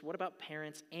conscience. What about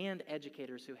parents and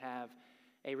educators who have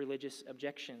a religious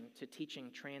objection to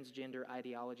teaching transgender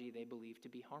ideology they believe to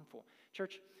be harmful?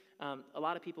 Church, a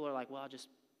lot of people are like, well, I'll just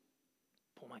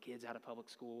pull my kids out of public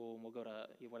school and we'll go to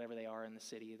whatever they are in the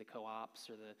city, the co-ops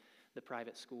or the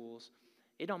private schools.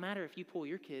 It don't matter if you pull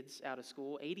your kids out of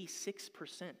school.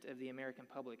 86% of the American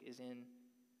public is in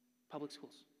public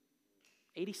schools.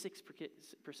 86%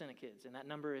 of kids. And that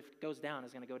number, if it goes down,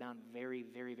 is going to go down very,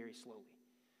 very, very slowly.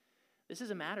 This is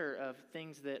a matter of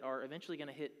things that are eventually going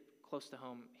to hit close to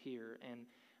home here. And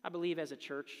I believe as a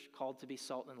church called to be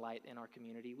salt and light in our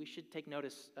community, we should take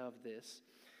notice of this.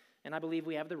 And I believe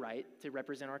we have the right to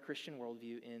represent our Christian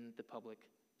worldview in the public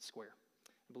square.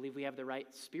 I believe we have the right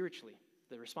spiritually,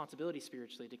 the responsibility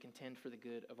spiritually, to contend for the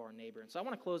good of our neighbor. And so I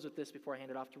want to close with this before I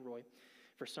hand it off to Roy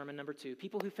for sermon number 2.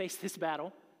 People who face this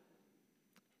battle,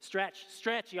 stretch,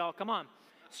 y'all, come on.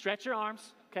 Stretch your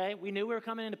arms, okay? We knew we were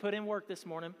coming in to put in work this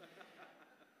morning.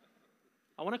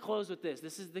 I want to close with this.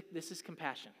 This is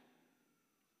compassion.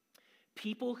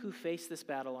 People who face this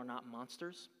battle are not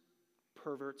monsters,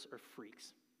 perverts, or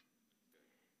freaks.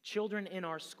 Children in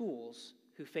our schools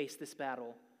who face this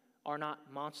battle are not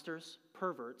monsters,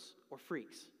 perverts, or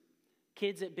freaks.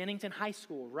 Kids at Bennington High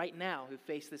School right now who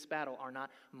face this battle are not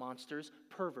monsters,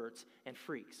 perverts, and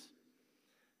freaks.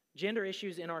 Gender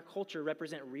issues in our culture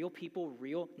represent real people,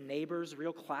 real neighbors,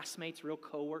 real classmates, real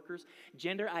coworkers.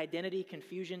 Gender identity,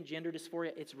 confusion, gender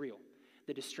dysphoria, it's real.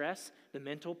 The distress, the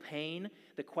mental pain,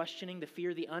 the questioning, the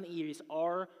fear, the unease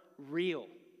are real.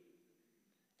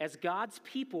 As God's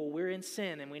people, we're in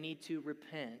sin and we need to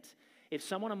repent. If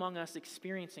someone among us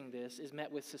experiencing this is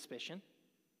met with suspicion,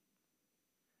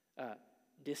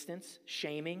 distance,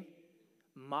 shaming,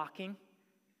 mocking,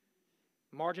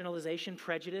 marginalization,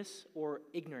 prejudice, or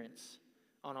ignorance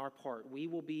on our part, we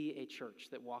will be a church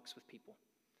that walks with people.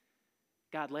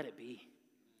 God, let it be.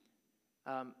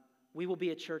 We will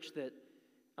be a church that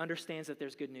understands that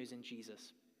there's good news in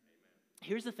Jesus. Amen.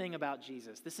 Here's the thing about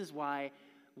Jesus. This is why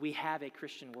we have a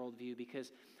Christian worldview,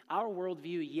 because our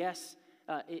worldview, yes,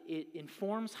 it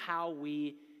informs how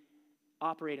we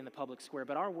operate in the public square,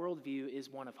 but our worldview is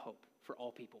one of hope for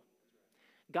all people.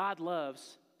 God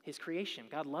loves His creation.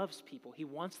 God loves people. He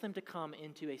wants them to come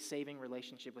into a saving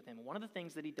relationship with Him. And one of the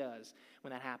things that He does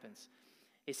when that happens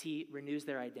is He renews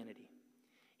their identity.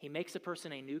 He makes a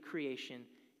person a new creation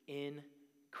in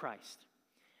Christ.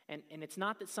 And it's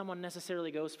not that someone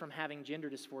necessarily goes from having gender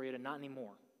dysphoria to not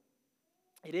anymore.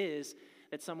 It is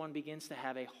that someone begins to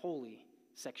have a holy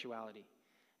sexuality,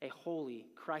 a holy,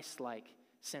 Christ-like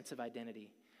sense of identity.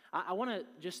 I want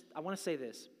to say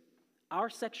this. Our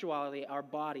sexuality, our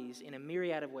bodies, in a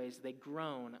myriad of ways, they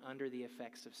groan under the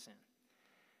effects of sin.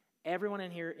 Everyone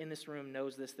in this room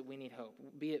knows this, that we need hope.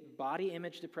 Be it body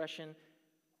image depression,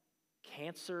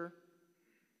 cancer,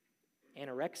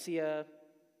 anorexia,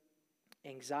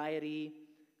 anxiety,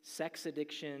 sex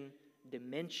addiction,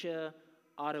 dementia,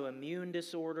 autoimmune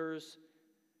disorders,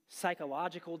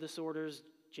 psychological disorders,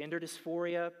 gender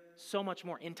dysphoria, so much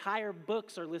more. Entire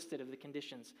books are listed of the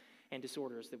conditions and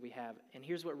disorders that we have. And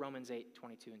here's what Romans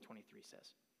 8:22 and 23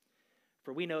 says.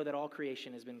 For we know that all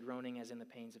creation has been groaning as in the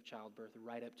pains of childbirth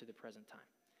right up to the present time.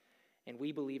 And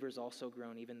we believers also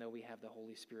groan even though we have the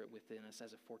Holy Spirit within us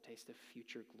as a foretaste of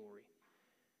future glory.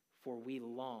 For we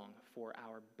long for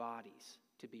our bodies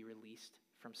to be released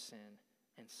from sin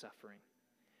and suffering.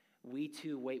 We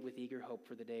too wait with eager hope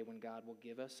for the day when God will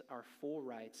give us our full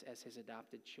rights as His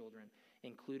adopted children,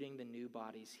 including the new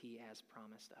bodies He has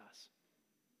promised us.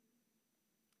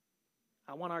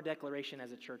 I want our declaration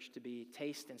as a church to be,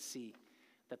 taste and see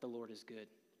that the Lord is good.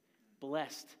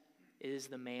 Blessed is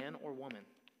the man or woman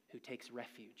who takes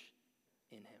refuge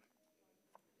in Him.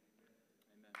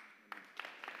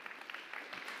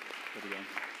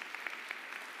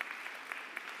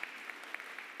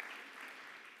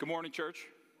 Good morning, church.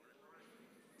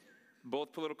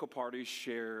 Both political parties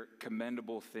share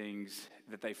commendable things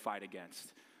that they fight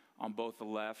against. On both the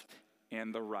left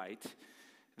and the right,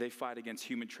 they fight against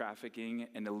human trafficking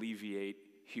and alleviate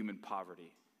human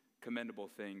poverty. Commendable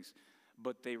things.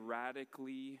 But they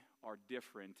radically are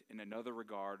different in another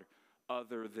regard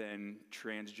other than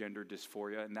transgender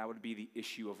dysphoria, and that would be the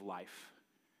issue of life.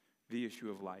 The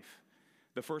issue of life.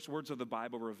 The first words of the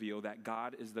Bible reveal that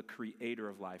God is the creator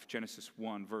of life. Genesis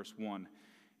 1, verse 1.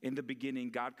 In the beginning,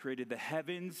 God created the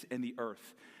heavens and the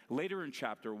earth. Later in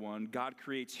chapter 1, God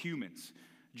creates humans.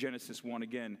 Genesis 1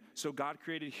 again. So God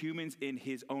created humans in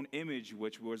his own image,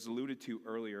 which was alluded to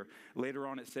earlier. Later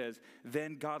on it says,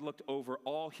 then God looked over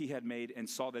all he had made and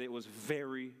saw that it was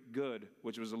very good,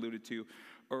 which was alluded to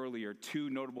earlier. Two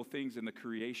notable things in the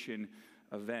creation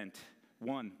event.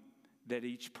 One, that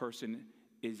each person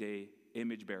is a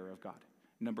image bearer of God.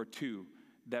 Number two,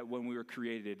 that when we were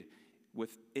created,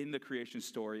 within the creation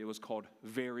story, it was called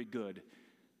very good.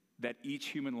 That each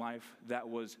human life that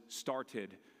was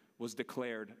started was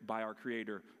declared by our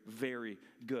Creator very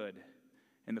good.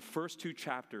 In the first two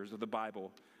chapters of the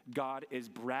Bible, God is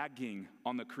bragging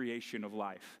on the creation of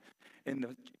life. In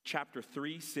the chapter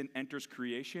 3, sin enters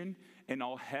creation, and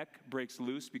all heck breaks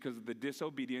loose because of the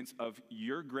disobedience of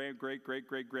your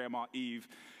great-great-great-great-grandma Eve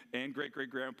and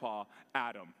great-great-grandpa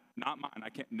Adam. Not mine. I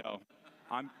can't. No,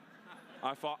 I'm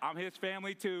his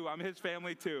family too. I'm his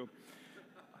family too.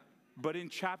 But in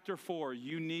chapter 4,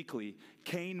 uniquely,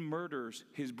 Cain murders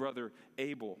his brother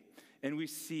Abel, and we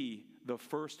see the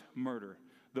first murder,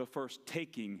 the first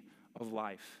taking of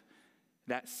life.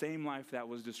 That same life that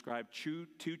was described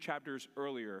two chapters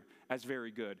earlier as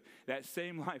very good. That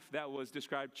same life that was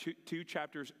described two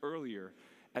chapters earlier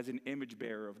as an image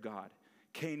bearer of God.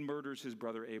 Cain murders his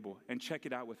brother Abel. And check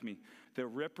it out with me. The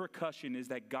repercussion is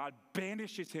that God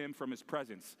banishes him from his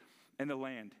presence in the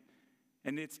land.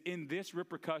 And it's in this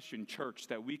repercussion, church,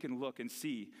 that we can look and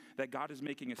see that God is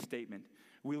making a statement.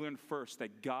 We learn first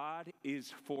that God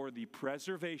is for the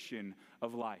preservation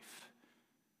of life.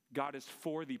 God is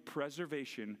for the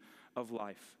preservation of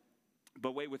life.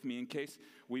 But wait with me, in case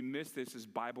we miss this as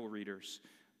Bible readers.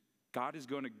 God is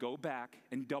going to go back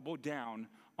and double down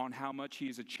on how much he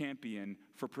is a champion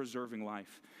for preserving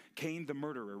life. Cain, the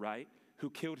murderer, right, who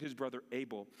killed his brother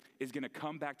Abel, is going to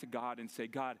come back to God and say,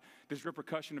 God, this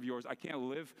repercussion of yours, I can't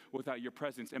live without your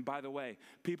presence. And by the way,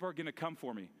 people are going to come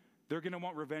for me. They're going to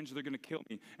want revenge. They're going to kill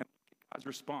me. And God's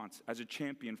response as a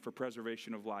champion for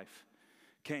preservation of life.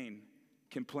 Cain,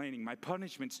 complaining, my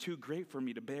punishment's too great for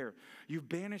me to bear. You've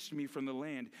banished me from the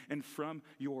land and from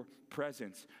your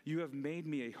presence. You have made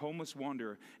me a homeless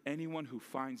wanderer. Anyone who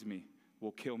finds me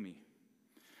will kill me.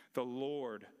 The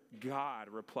Lord God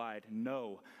replied,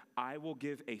 no, I will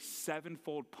give a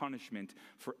sevenfold punishment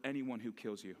for anyone who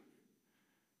kills you.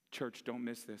 Church, don't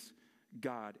miss this.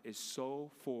 God is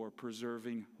so for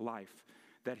preserving life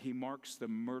that he marks the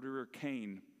murderer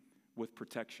Cain with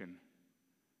protection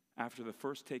after the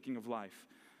first taking of life.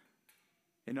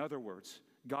 In other words,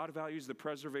 God values the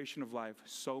preservation of life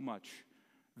so much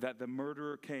that the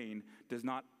murderer Cain does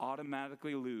not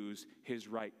automatically lose his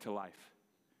right to life.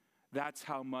 That's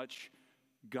how much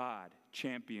God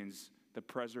champions the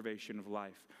preservation of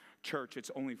life. Church,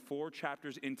 it's only 4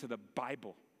 chapters into the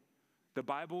Bible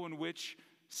in which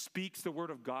speaks the word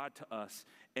of God to us,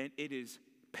 and it is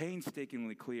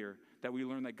painstakingly clear that we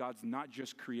learn that God's not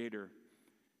just creator,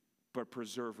 but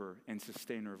preserver and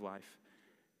sustainer of life.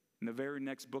 In the very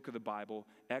next book of the Bible,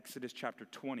 Exodus chapter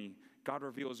 20, God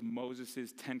reveals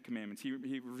Moses' 10 commandments. He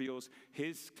reveals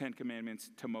his 10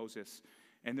 commandments to Moses,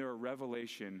 and they're a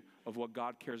revelation of what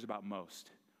God cares about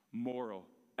most: moral,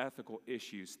 ethical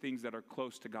issues, things that are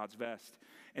close to God's vest.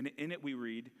 And in it we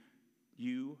read,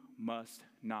 you must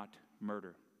not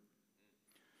murder.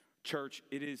 Church,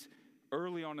 it is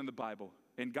early on in the Bible,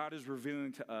 and God is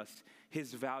revealing to us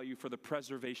his value for the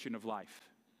preservation of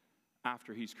life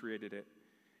after he's created it.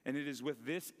 And it is with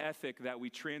this ethic that we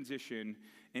transition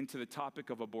into the topic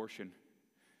of abortion.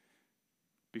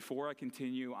 Before I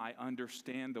continue, I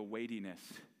understand the weightiness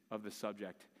of the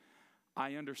subject.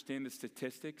 I understand the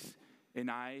statistics,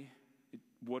 and I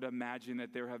would imagine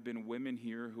that there have been women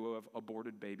here who have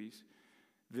aborted babies.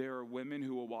 There are women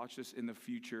who will watch this in the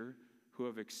future who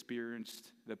have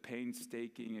experienced the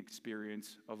painstaking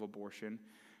experience of abortion.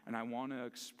 And I want to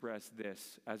express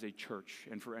this as a church,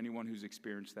 and for anyone who's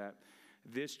experienced that,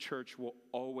 this church will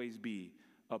always be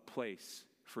a place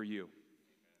for you.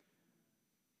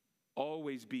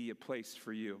 Always be a place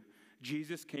for you.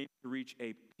 Jesus came to reach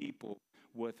a people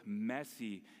with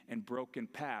messy and broken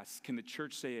pasts. Can the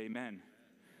church say amen?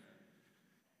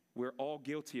 We're all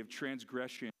guilty of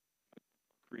transgression,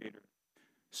 Creator.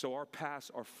 So our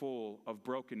pasts are full of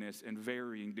brokenness and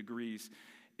varying degrees.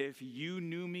 If you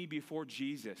knew me before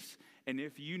Jesus, and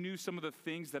if you knew some of the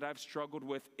things that I've struggled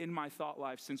with in my thought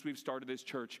life since we've started this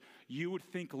church, you would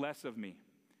think less of me.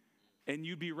 And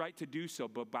you'd be right to do so,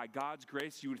 but by God's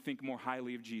grace, you would think more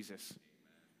highly of Jesus.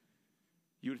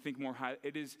 You would think more highly.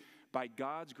 It is by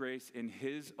God's grace and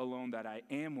His alone that I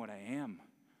am what I am.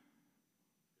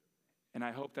 And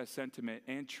I hope that sentiment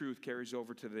and truth carries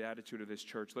over to the attitude of this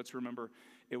church. Let's remember,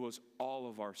 it was all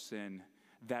of our sin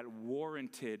that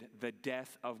warranted the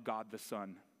death of God the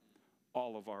Son.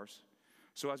 All of ours.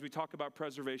 So as we talk about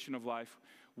preservation of life,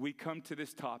 we come to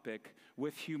this topic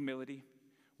with humility,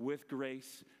 with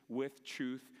grace, with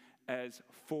truth, as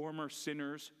former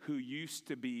sinners who used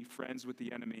to be friends with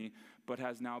the enemy, but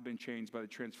has now been changed by the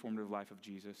transformative life of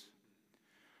Jesus.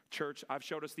 Church, I've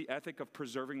showed us the ethic of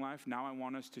preserving life. Now I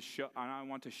want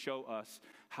to show us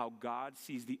how God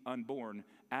sees the unborn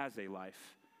as a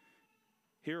life.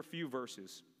 Here are a few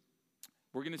verses.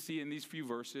 We're going to see in these few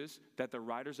verses that the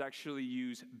writers actually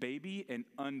use baby and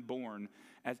unborn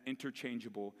as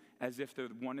interchangeable, as if they're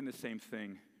one and the same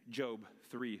thing. Job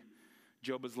 3.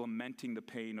 Job is lamenting the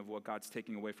pain of what God's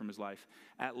taking away from his life.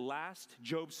 At last,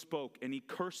 Job spoke, and he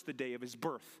cursed the day of his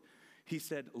birth. He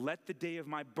said, "Let the day of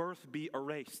my birth be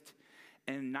erased,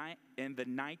 and the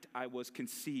night I was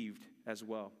conceived as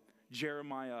well."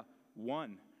 Jeremiah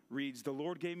 1 reads, "The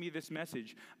Lord gave me this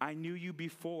message. I knew you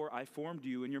before I formed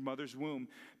you in your mother's womb.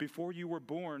 Before you were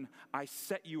born, I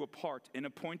set you apart and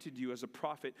appointed you as a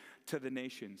prophet to the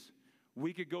nations."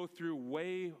 We could go through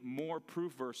way more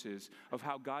proof verses of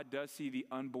how God does see the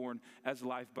unborn as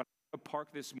life, but I'm going to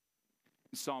park this in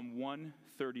Psalm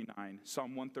 139.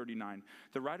 Psalm 139.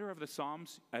 The writer of the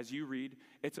Psalms, as you read,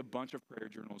 it's a bunch of prayer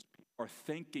journals. People are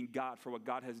thanking God for what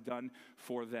God has done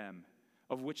for them,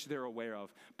 of which they're aware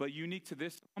of. But unique to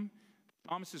this psalm, the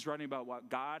psalmist is writing about what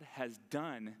God has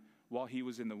done while he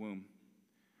was in the womb,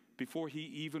 before he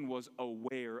even was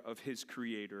aware of his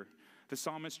creator. The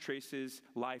psalmist traces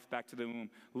life back to the womb.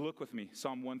 Look with me,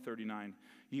 Psalm 139.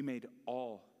 "You made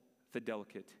all the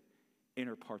delicate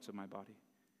inner parts of my body,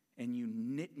 and you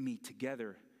knit me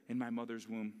together in my mother's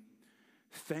womb.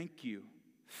 Thank you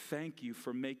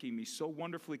for making me so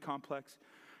wonderfully complex.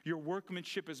 Your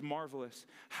workmanship is marvelous.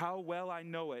 How well I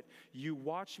know it. You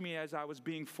watched me as I was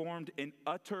being formed in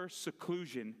utter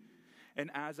seclusion, and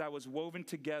as I was woven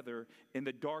together in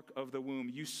the dark of the womb.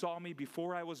 You saw me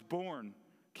before I was born."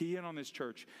 Key in on this,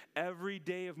 church. "Every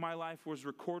day of my life was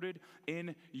recorded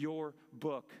in your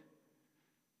book."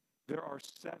 There are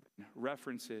 7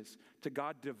 references to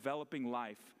God developing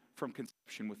life from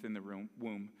conception within the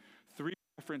womb. 3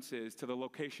 references to the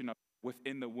location of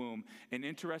within the womb. And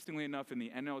interestingly enough, in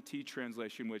the NLT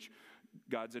translation, which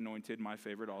God's anointed, my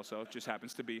favorite also, just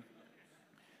happens to be,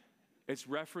 it's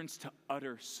reference to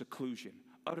utter seclusion.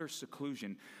 Utter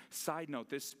seclusion. Side note,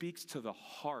 this speaks to the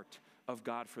heart of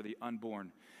God for the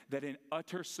unborn. That in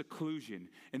utter seclusion,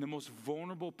 in the most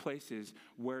vulnerable places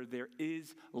where there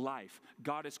is life,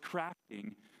 God is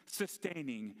crafting,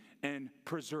 sustaining, and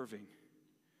preserving.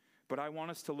 But I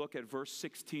want us to look at verse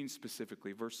 16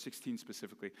 specifically. Verse 16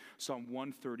 specifically. Psalm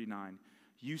 139.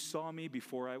 "You saw me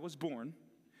before I was born.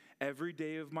 Every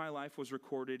day of my life was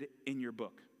recorded in your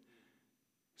book."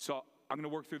 So I'm going to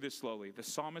work through this slowly. The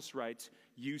psalmist writes,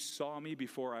 "You saw me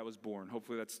before I was born."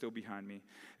 Hopefully that's still behind me.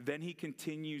 Then he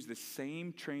continues the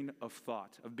same train of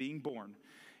thought of being born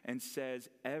and says,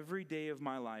 "Every day of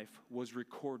my life was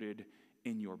recorded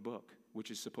in your book,"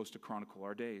 which is supposed to chronicle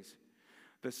our days.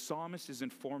 The psalmist is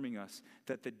informing us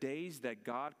that the days that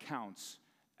God counts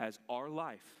as our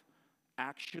life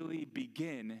actually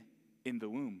begin in the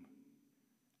womb,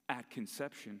 at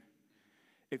conception.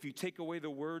 If you take away the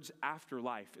words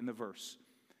 "afterlife" in the verse,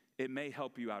 it may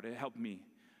help you out. It helped me.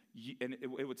 And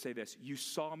it would say this: "You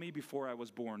saw me before I was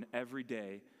born every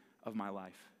day of my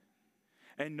life."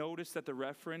 And notice that the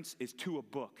reference is to a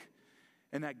book,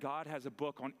 and that God has a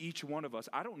book on each one of us.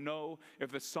 I don't know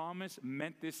if the psalmist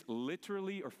meant this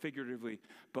literally or figuratively,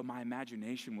 but my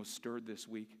imagination was stirred this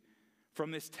week.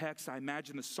 From this text, I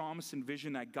imagine the psalmist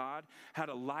envisioned that God had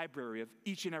a library of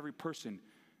each and every person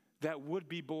that would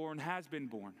be born, has been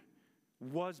born,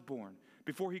 was born.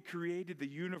 Before he created the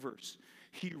universe,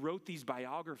 he wrote these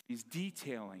biographies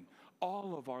detailing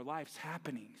all of our life's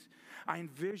happenings. I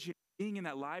envision being in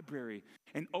that library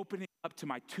and opening up to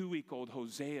my 2-week-old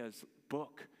Hosea's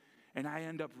book, and I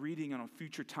end up reading on a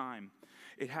future time.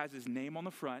 It has his name on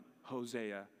the front,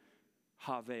 Hosea,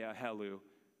 Havea Helu,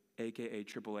 a.k.a.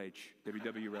 Triple H,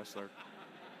 WWE wrestler.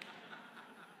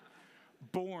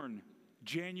 Born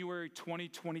January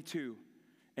 2022,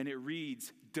 and it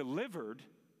reads, delivered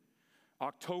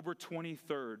October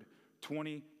 23rd,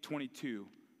 2022,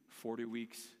 40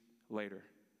 weeks later.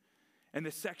 And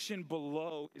the section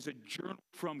below is a journal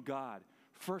from God.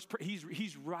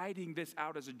 He's writing this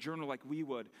out as a journal like we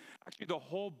would. Actually, the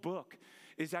whole book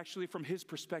is actually from his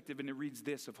perspective, and it reads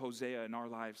this of Hosea in our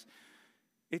lives.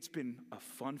 It's been a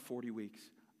fun 40 weeks.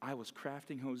 I was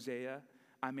crafting Hosea.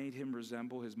 I made him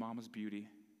resemble his mama's beauty.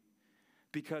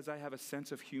 Because I have a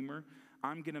sense of humor,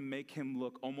 I'm going to make him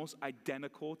look almost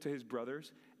identical to his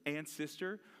brothers and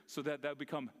sister so that they'll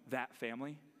become that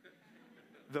family.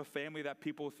 The family that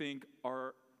people think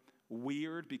are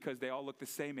weird because they all look the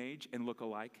same age and look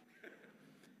alike.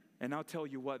 And I'll tell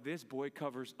you what, this boy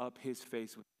covers up his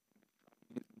face with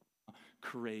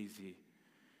crazy.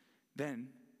 Then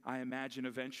I imagine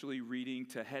eventually reading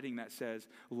to heading that says,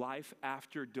 Life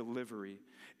After Delivery,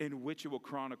 in which it will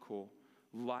chronicle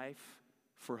life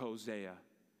for Hosea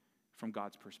from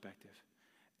God's perspective.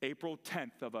 April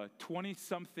 10th of a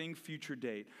 20-something future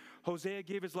date. Hosea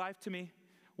gave his life to me.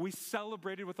 We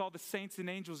celebrated with all the saints and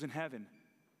angels in heaven.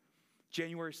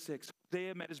 January 6th,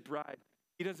 Hosea met his bride.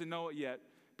 He doesn't know it yet,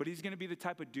 but he's going to be the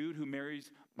type of dude who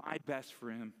marries my best for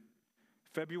him.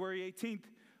 February 18th,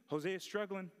 Hosea's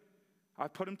struggling. I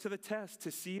put him to the test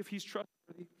to see if he's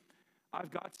trustworthy.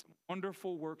 I've got some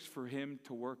wonderful works for him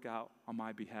to work out on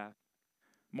my behalf.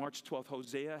 March 12th,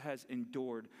 Hosea has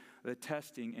endured the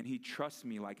testing, and he trusts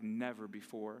me like never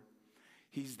before.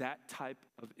 He's that type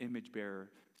of image bearer,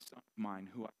 son of mine,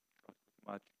 who I trust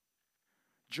much.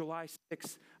 July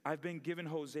 6th, I have given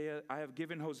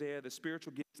Hosea the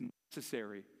spiritual gifts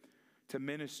necessary to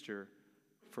minister,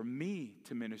 for me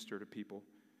to minister to people.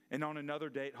 And on another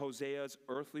date, Hosea's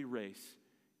earthly race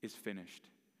is finished.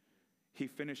 He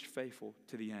finished faithful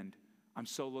to the end. I'm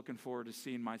so looking forward to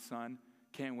seeing my son.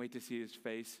 Can't wait to see his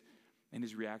face and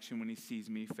his reaction when he sees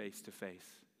me face to face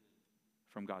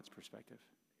from God's perspective.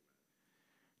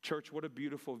 Church, what a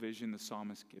beautiful vision the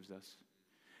psalmist gives us.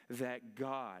 That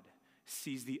God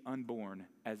sees the unborn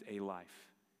as a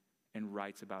life and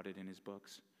writes about it in his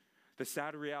books. The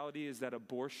sad reality is that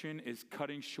abortion is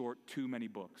cutting short too many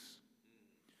books.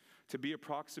 To be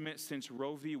approximate, since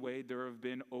Roe v. Wade, there have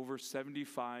been over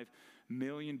 75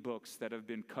 million books that have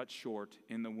been cut short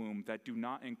in the womb that do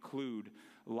not include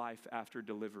life after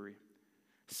delivery.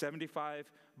 75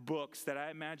 books that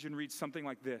I imagine read something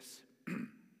like this.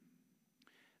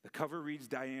 The cover reads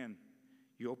Diane.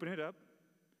 You open it up,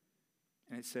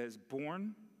 and it says,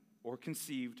 born or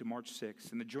conceived March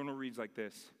 6th. And the journal reads like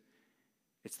this.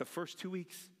 It's the first 2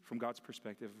 weeks from God's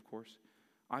perspective, of course.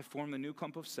 I formed the new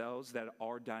clump of cells that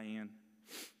are Diane.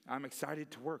 I'm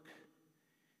excited to work.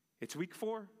 It's week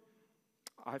 4.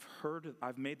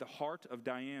 I've made the heart of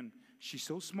Diane. She's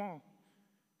so small,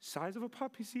 size of a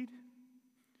poppy seed.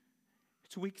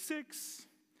 It's week 6.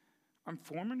 I'm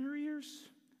forming her ears,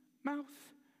 mouth,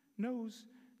 nose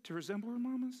to resemble her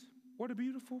mama's. What a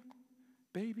beautiful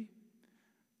baby.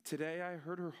 Today I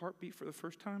heard her heartbeat for the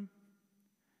first time.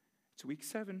 It's week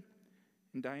 7.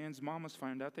 And Diane's mama's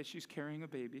found out that she's carrying a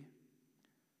baby.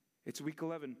 It's week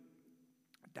 11.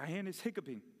 Diane is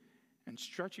hiccuping and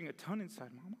stretching a ton inside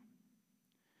mama.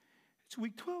 It's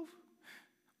week 12.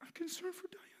 I'm concerned for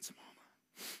Diane's mama.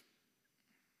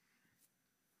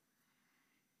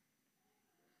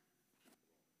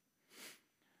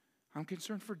 I'm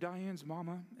concerned for Diane's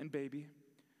mama and baby.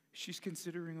 She's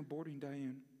considering aborting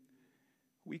Diane.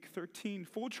 Week 13,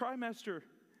 full trimester.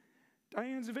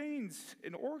 Diane's veins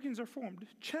and organs are formed.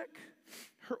 Check.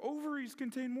 Her ovaries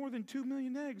contain more than 2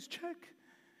 million eggs. Check.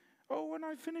 Oh, and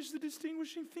I finished the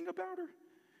distinguishing thing about her.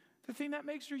 The thing that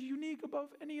makes her unique above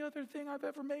any other thing I've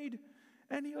ever made.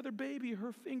 Any other baby,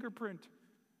 her fingerprint.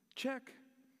 Check.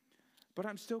 But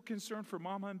I'm still concerned for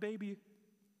mama and baby.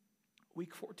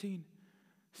 Week 14.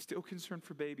 Still concerned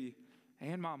for baby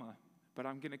and mama. But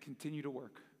I'm going to continue to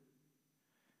work.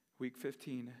 Week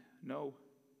 15. No.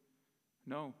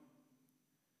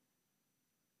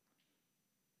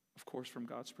 Of course, from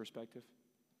God's perspective.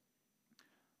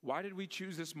 Why did we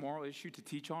choose this moral issue to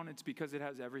teach on? It's because it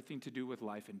has everything to do with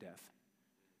life and death.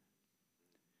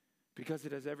 Because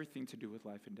it has everything to do with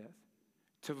life and death.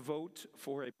 To vote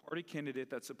for a party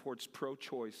candidate that supports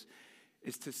pro-choice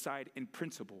is to side in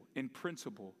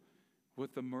principle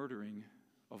with the murdering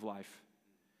of life.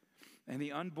 And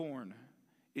the unborn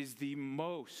is the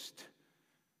most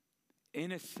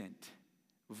innocent,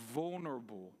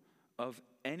 vulnerable of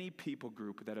any people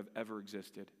group that have ever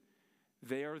existed.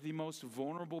 They are the most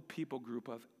vulnerable people group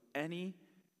of any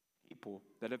people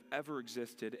that have ever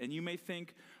existed. And you may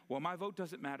think, well, my vote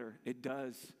doesn't matter. It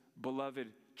does, beloved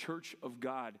church of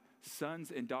God,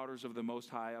 sons and daughters of the Most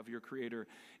High, of your Creator.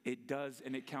 It does,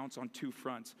 and it counts on 2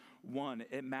 fronts. 1,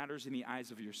 it matters in the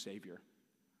eyes of your Savior.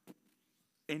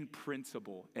 In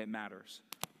principle, it matters.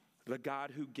 The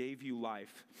God who gave you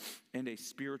life and a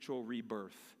spiritual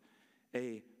rebirth.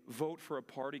 A vote for a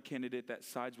party candidate that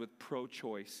sides with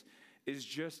pro-choice is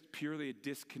just purely a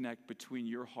disconnect between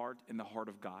your heart and the heart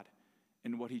of God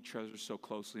and what he treasures so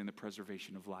closely in the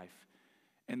preservation of life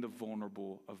and the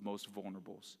vulnerable of most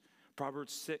vulnerables.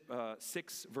 Proverbs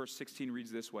 6 verse 16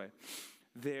 reads this way.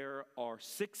 There are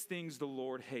 6 things the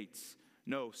Lord hates.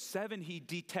 No, 7 he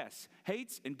detests.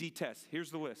 Hates and detests.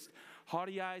 Here's the list.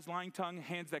 Haughty eyes, lying tongue,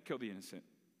 hands that kill the innocent.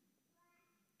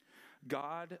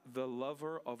 God, the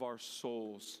lover of our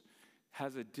souls,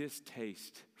 has a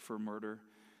distaste for murder,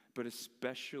 but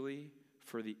especially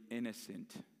for the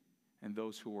innocent and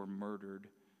those who were murdered,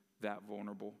 that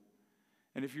vulnerable.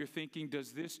 And if you're thinking,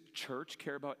 does this church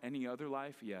care about any other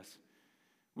life? Yes.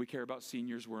 We care about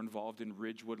seniors. We're involved in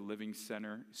Ridgewood Living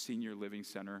Center, Senior Living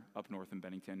Center up north in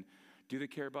Bennington. Do they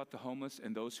care about the homeless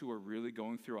and those who are really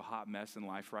going through a hot mess in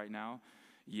life right now?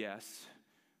 Yes.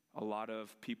 A lot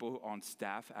of people on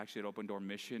staff actually at Open Door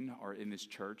Mission are in this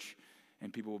church,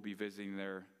 and people will be visiting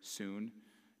there soon.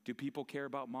 Do people care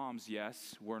about moms?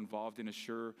 Yes. We're involved in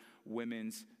Assure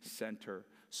Women's Center,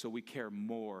 so we care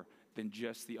more than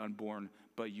just the unborn,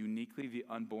 but uniquely the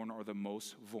unborn are the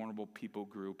most vulnerable people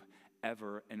group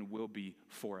ever and will be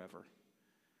forever.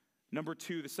 Number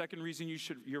 2, the second reason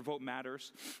your vote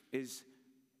matters is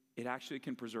it actually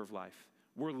can preserve life.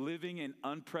 We're living in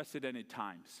unprecedented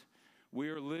times. We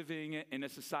are living in a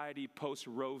society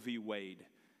post-Roe v. Wade.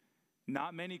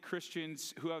 Not many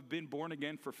Christians who have been born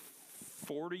again for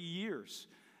 40 years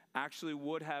actually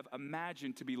would have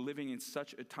imagined to be living in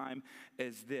such a time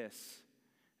as this.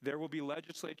 There will be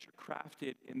legislature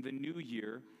crafted in the new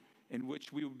year in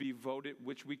which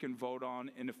we can vote on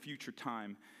in a future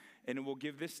time. And it will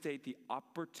give this state the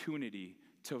opportunity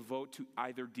to vote to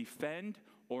either defend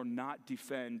or not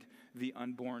defend the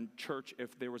unborn. Church,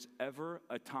 if there was ever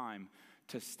a time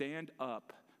to stand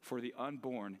up for the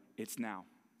unborn, it's now.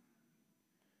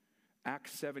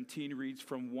 Acts 17 reads,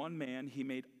 from one man he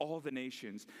made all the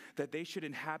nations, that they should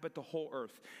inhabit the whole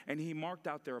earth. And he marked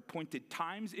out their appointed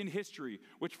times in history,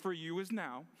 which for you is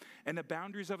now, and the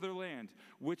boundaries of their land,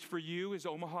 which for you is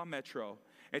Omaha Metro.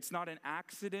 It's not an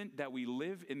accident that we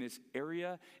live in this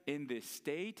area, in this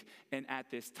state, and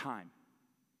at this time,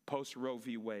 post-Roe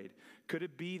v. Wade. Could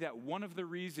it be that one of the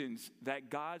reasons that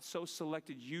God so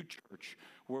selected you, church,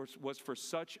 was for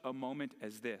such a moment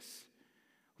as this?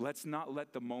 Let's not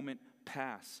let the moment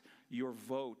pass. Your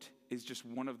vote is just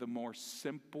one of the more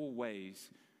simple ways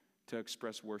to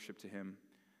express worship to him.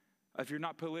 If you're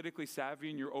not politically savvy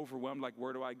and you're overwhelmed, like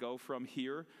where do I go from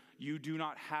here? You do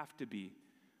not have to be.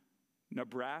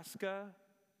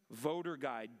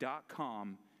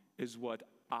 NebraskaVoterGuide.com is what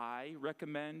I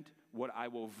recommend, what I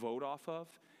will vote off of,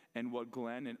 and what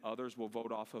Glenn and others will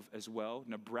vote off of as well.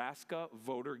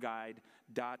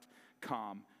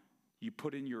 NebraskaVoterGuide.com. You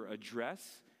put in your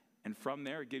address, and from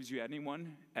there it gives you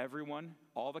everyone,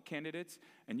 all the candidates,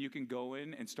 and you can go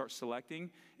in and start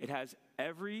selecting. It has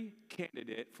every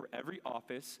candidate for every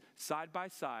office side by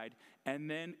side, and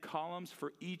then columns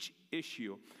for each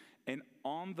issue. And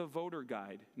on the voter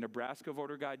guide,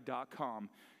 NebraskaVoterGuide.com,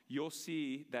 you'll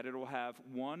see that it will have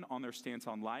one on their stance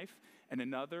on life and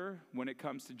another when it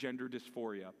comes to gender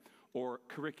dysphoria or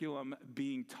curriculum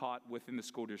being taught within the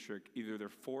school district. Either they're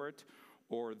for it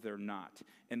or they're not.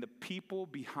 And the people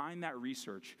behind that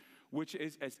research, which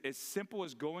is as simple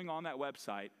as going on that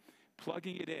website,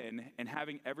 plugging it in, and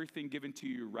having everything given to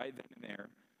you right then and there,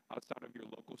 outside of your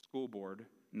local school board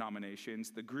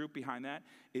nominations. The group behind that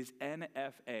is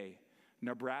NFA,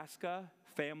 Nebraska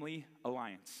Family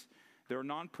Alliance. They're a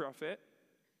nonprofit.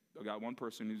 I got one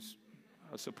person who's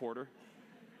a supporter.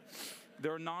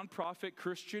 They're a nonprofit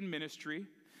Christian ministry,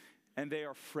 and they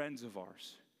are friends of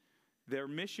ours. Their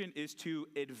mission is to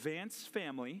advance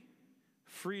family,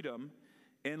 freedom,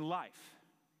 and life.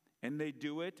 And they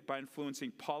do it by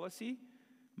influencing policy,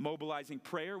 mobilizing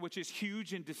prayer, which is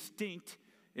huge and distinct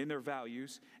in their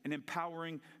values, and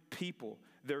empowering people.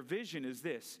 Their vision is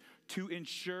this: to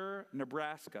ensure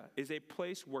Nebraska is a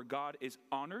place where God is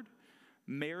honored,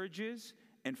 marriages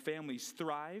and families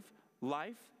thrive,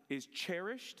 life is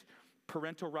cherished,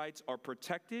 parental rights are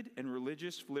protected, and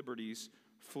religious liberties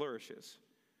flourishes.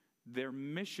 They're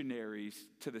missionaries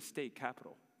to the state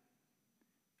capital.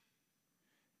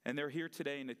 And they're here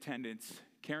today in attendance.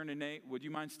 Karen and Nate, would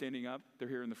you mind standing up? They're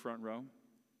here in the front row.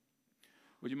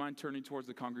 Would you mind turning towards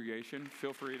the congregation?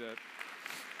 Feel free to.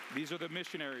 These are the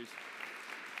missionaries.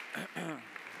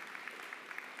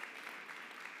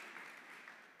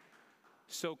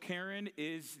 So Karen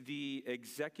is the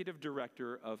executive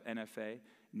director of NFA,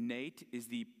 Nate is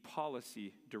the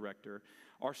policy director.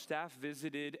 Our staff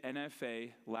visited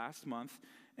NFA last month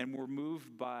and were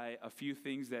moved by a few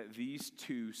things that these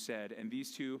two said, and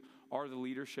these two are the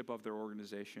leadership of their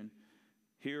organization.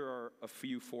 Here are a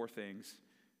few 4 things.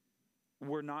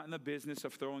 We're not in the business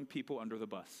of throwing people under the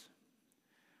bus.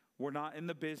 We're not in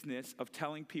the business of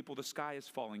telling people the sky is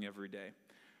falling every day.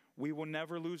 We will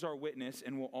never lose our witness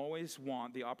and will always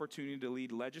want the opportunity to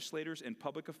lead legislators and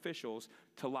public officials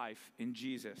to life in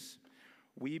Jesus.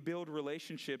 We build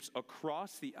relationships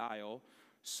across the aisle,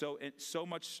 so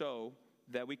much so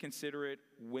that we consider it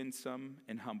winsome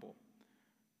and humble.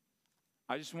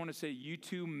 I just want to say you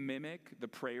two mimic the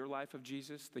prayer life of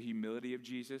Jesus, the humility of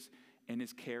Jesus, and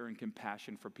his care and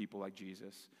compassion for people like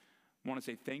Jesus. I want to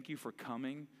say thank you for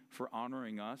coming, for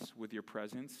honoring us with your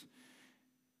presence.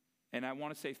 And I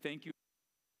want to say thank you,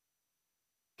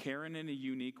 Karen, in a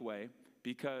unique way,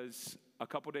 because a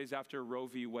couple days after Roe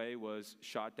v. Wade was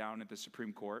shot down at the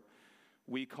Supreme Court,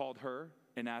 we called her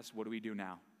and asked, what do we do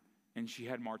now? And she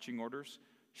had marching orders.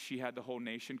 She had the whole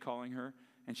nation calling her,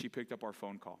 and she picked up our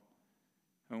phone call.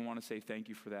 And I want to say thank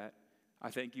you for that. I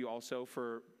thank you also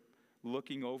for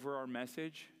looking over our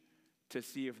message to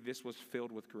see if this was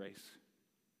filled with grace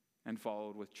and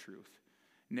followed with truth.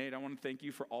 Nate, I want to thank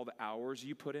you for all the hours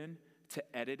you put in to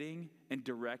editing and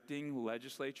directing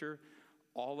legislature,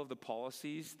 all of the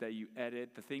policies that you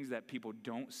edit, the things that people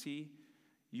don't see.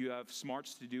 You have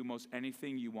smarts to do most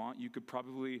anything you want. You could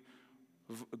probably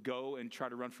go and try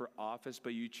to run for office,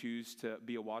 but you choose to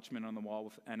be a watchman on the wall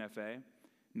with NFA.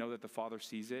 Know that the Father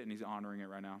sees it and he's honoring it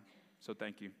right now. So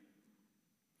thank you.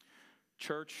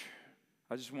 Church,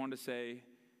 I just wanted to say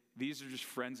these are just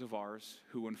friends of ours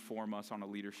who inform us on a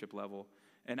leadership level.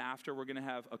 And after, we're going to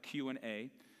have a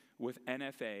Q&A with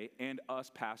NFA and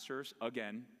us pastors,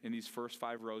 again, in these first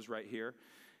 5 rows right here.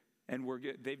 And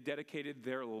they've dedicated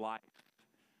their life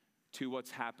to what's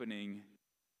happening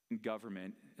in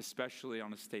government, especially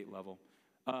on a state level.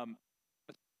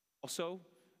 Also,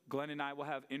 Glenn and I will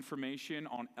have information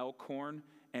on Elkhorn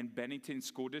and Bennington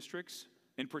school districts,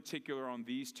 in particular on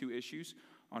these 2 issues,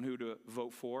 on who to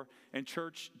vote for. And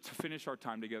church, to finish our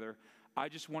time together, I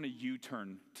just want to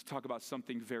U-turn to talk about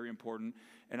something very important,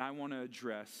 and I want to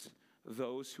address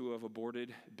those who have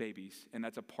aborted babies, and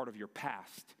that's a part of your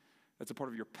past. That's a part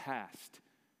of your past.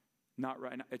 Not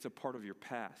right now, it's a part of your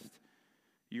past.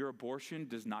 Your abortion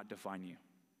does not define you.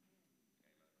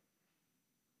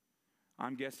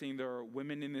 I'm guessing there are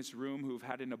women in this room who've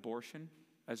had an abortion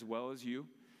as well as you,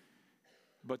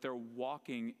 but they're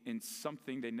walking in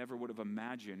something they never would have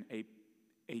imagined,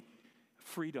 a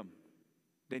freedom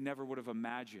they never would have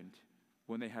imagined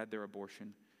when they had their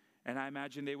abortion. And I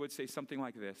imagine they would say something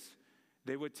like this.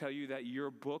 They would tell you that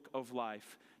your book of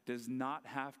life does not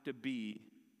have to be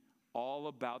all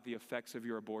about the effects of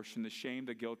your abortion, the shame,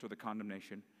 the guilt, or the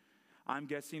condemnation. I'm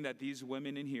guessing that these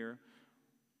women in here,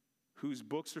 whose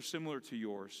books are similar to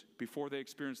yours, before they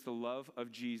experienced the love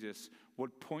of Jesus,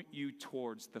 would point you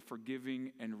towards the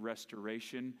forgiving and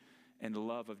restoration and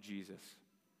love of Jesus.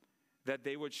 That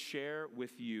they would share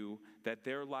with you that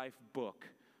their life book,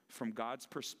 from God's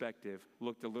perspective,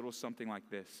 looked a little something like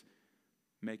this.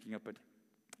 Making up a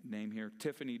name here.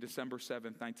 Tiffany, December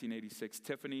 7th, 1986.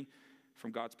 Tiffany,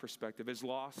 from God's perspective, is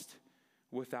lost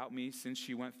without me since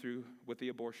she went through with the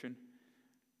abortion.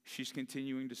 She's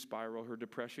continuing to spiral. Her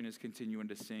depression is continuing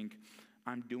to sink.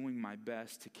 I'm doing my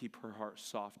best to keep her heart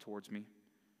soft towards me.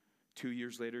 2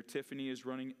 years later, Tiffany is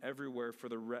running everywhere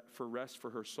for rest for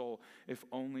her soul. If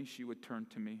only she would turn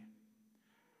to me.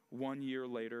 1 year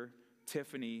later,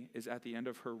 Tiffany is at the end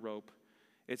of her rope.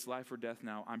 It's life or death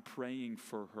now. I'm praying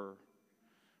for her.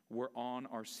 We're on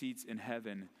our seats in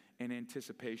heaven in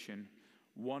anticipation.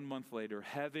 1 month later,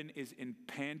 heaven is in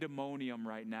pandemonium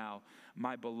right now.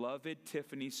 My beloved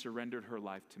Tiffany surrendered her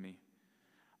life to me.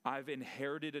 I've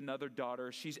inherited another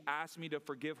daughter. She's asked me to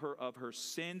forgive her of her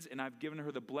sins, and I've given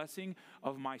her the blessing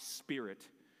of my spirit.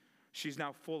 She's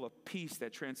now full of peace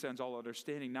that transcends all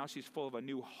understanding. Now she's full of a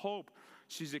new hope.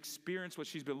 She's experienced what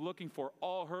she's been looking for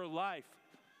all her life.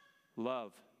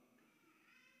 Love.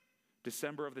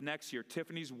 December of the next year,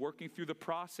 Tiffany's working through the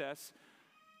process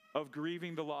of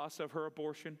grieving the loss of her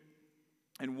abortion.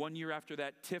 And 1 year after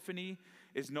that, Tiffany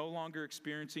is no longer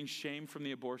experiencing shame from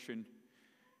the abortion.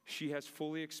 She has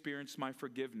fully experienced my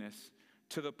forgiveness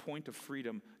to the point of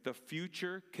freedom. The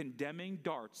future condemning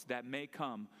darts that may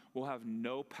come will have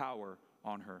no power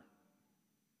on her.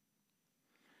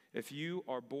 If you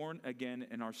are born again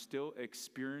and are still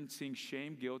experiencing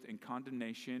shame, guilt, and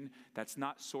condemnation, that's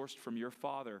not sourced from your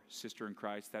father, sister in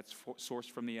Christ. That's sourced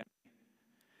from the enemy.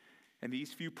 And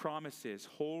these few promises,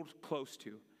 hold close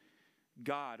to.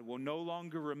 God will no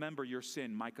longer remember your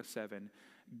sin, Micah 7.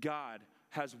 God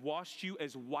has washed you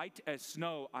as white as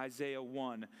snow, Isaiah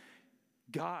 1.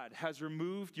 God has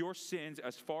removed your sins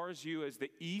as far as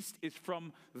the east is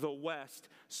from the west,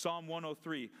 Psalm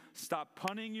 103. Stop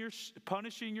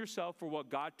punishing yourself for what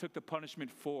God took the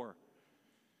punishment for.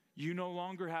 You no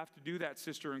longer have to do that,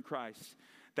 sister in Christ.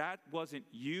 That wasn't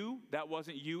you. That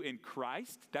wasn't you in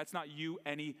Christ. That's not you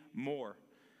anymore.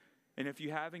 And if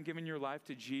you haven't given your life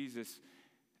to Jesus,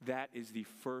 that is the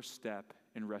first step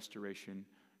in restoration,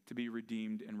 to be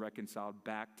redeemed and reconciled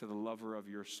back to the lover of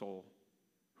your soul,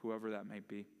 whoever that may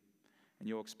be. And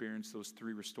you'll experience those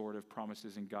 3 restorative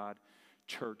promises in God.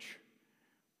 Church,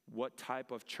 what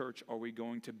type of church are we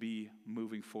going to be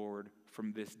moving forward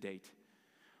from this date?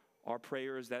 Our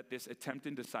prayer is that this attempt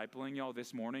in discipling y'all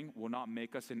this morning will not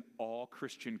make us an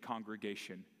all-Christian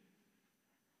congregation.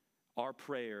 Our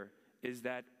prayer is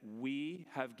that we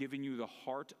have given you the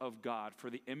heart of God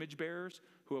for the image bearers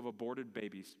who have aborted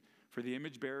babies, for the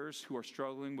image bearers who are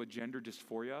struggling with gender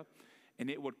dysphoria, and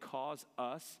it would cause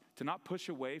us to not push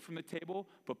away from the table,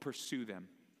 but pursue them.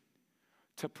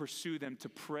 To pursue them, to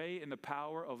pray in the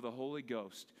power of the Holy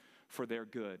Ghost for their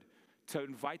good. To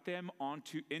invite them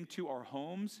into our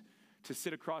homes, to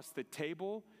sit across the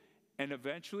table, and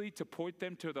eventually to point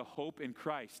them to the hope in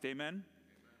Christ. Amen?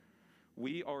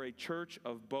 We are a church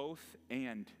of both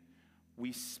and.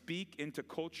 We speak into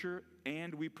culture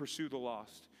and we pursue the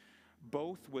lost,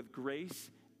 both with grace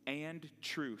and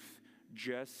truth,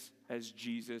 just as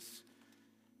Jesus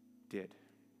did.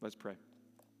 Let's pray.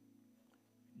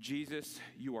 Jesus,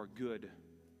 you are good.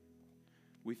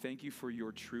 We thank you for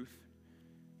your truth.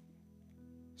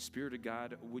 Spirit of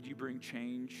God, would you bring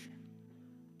change,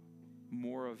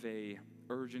 more of a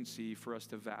urgency for us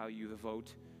to value the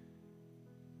vote?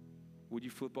 Would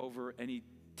you flip over any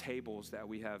tables that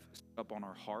we have up on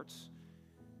our hearts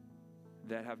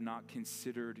that have not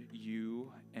considered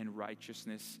you and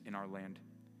righteousness in our land?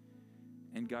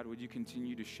 And God, would you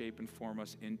continue to shape and form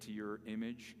us into your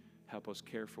image? Help us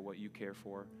care for what you care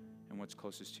for and what's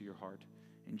closest to your heart.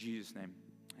 In Jesus' name,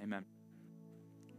 amen.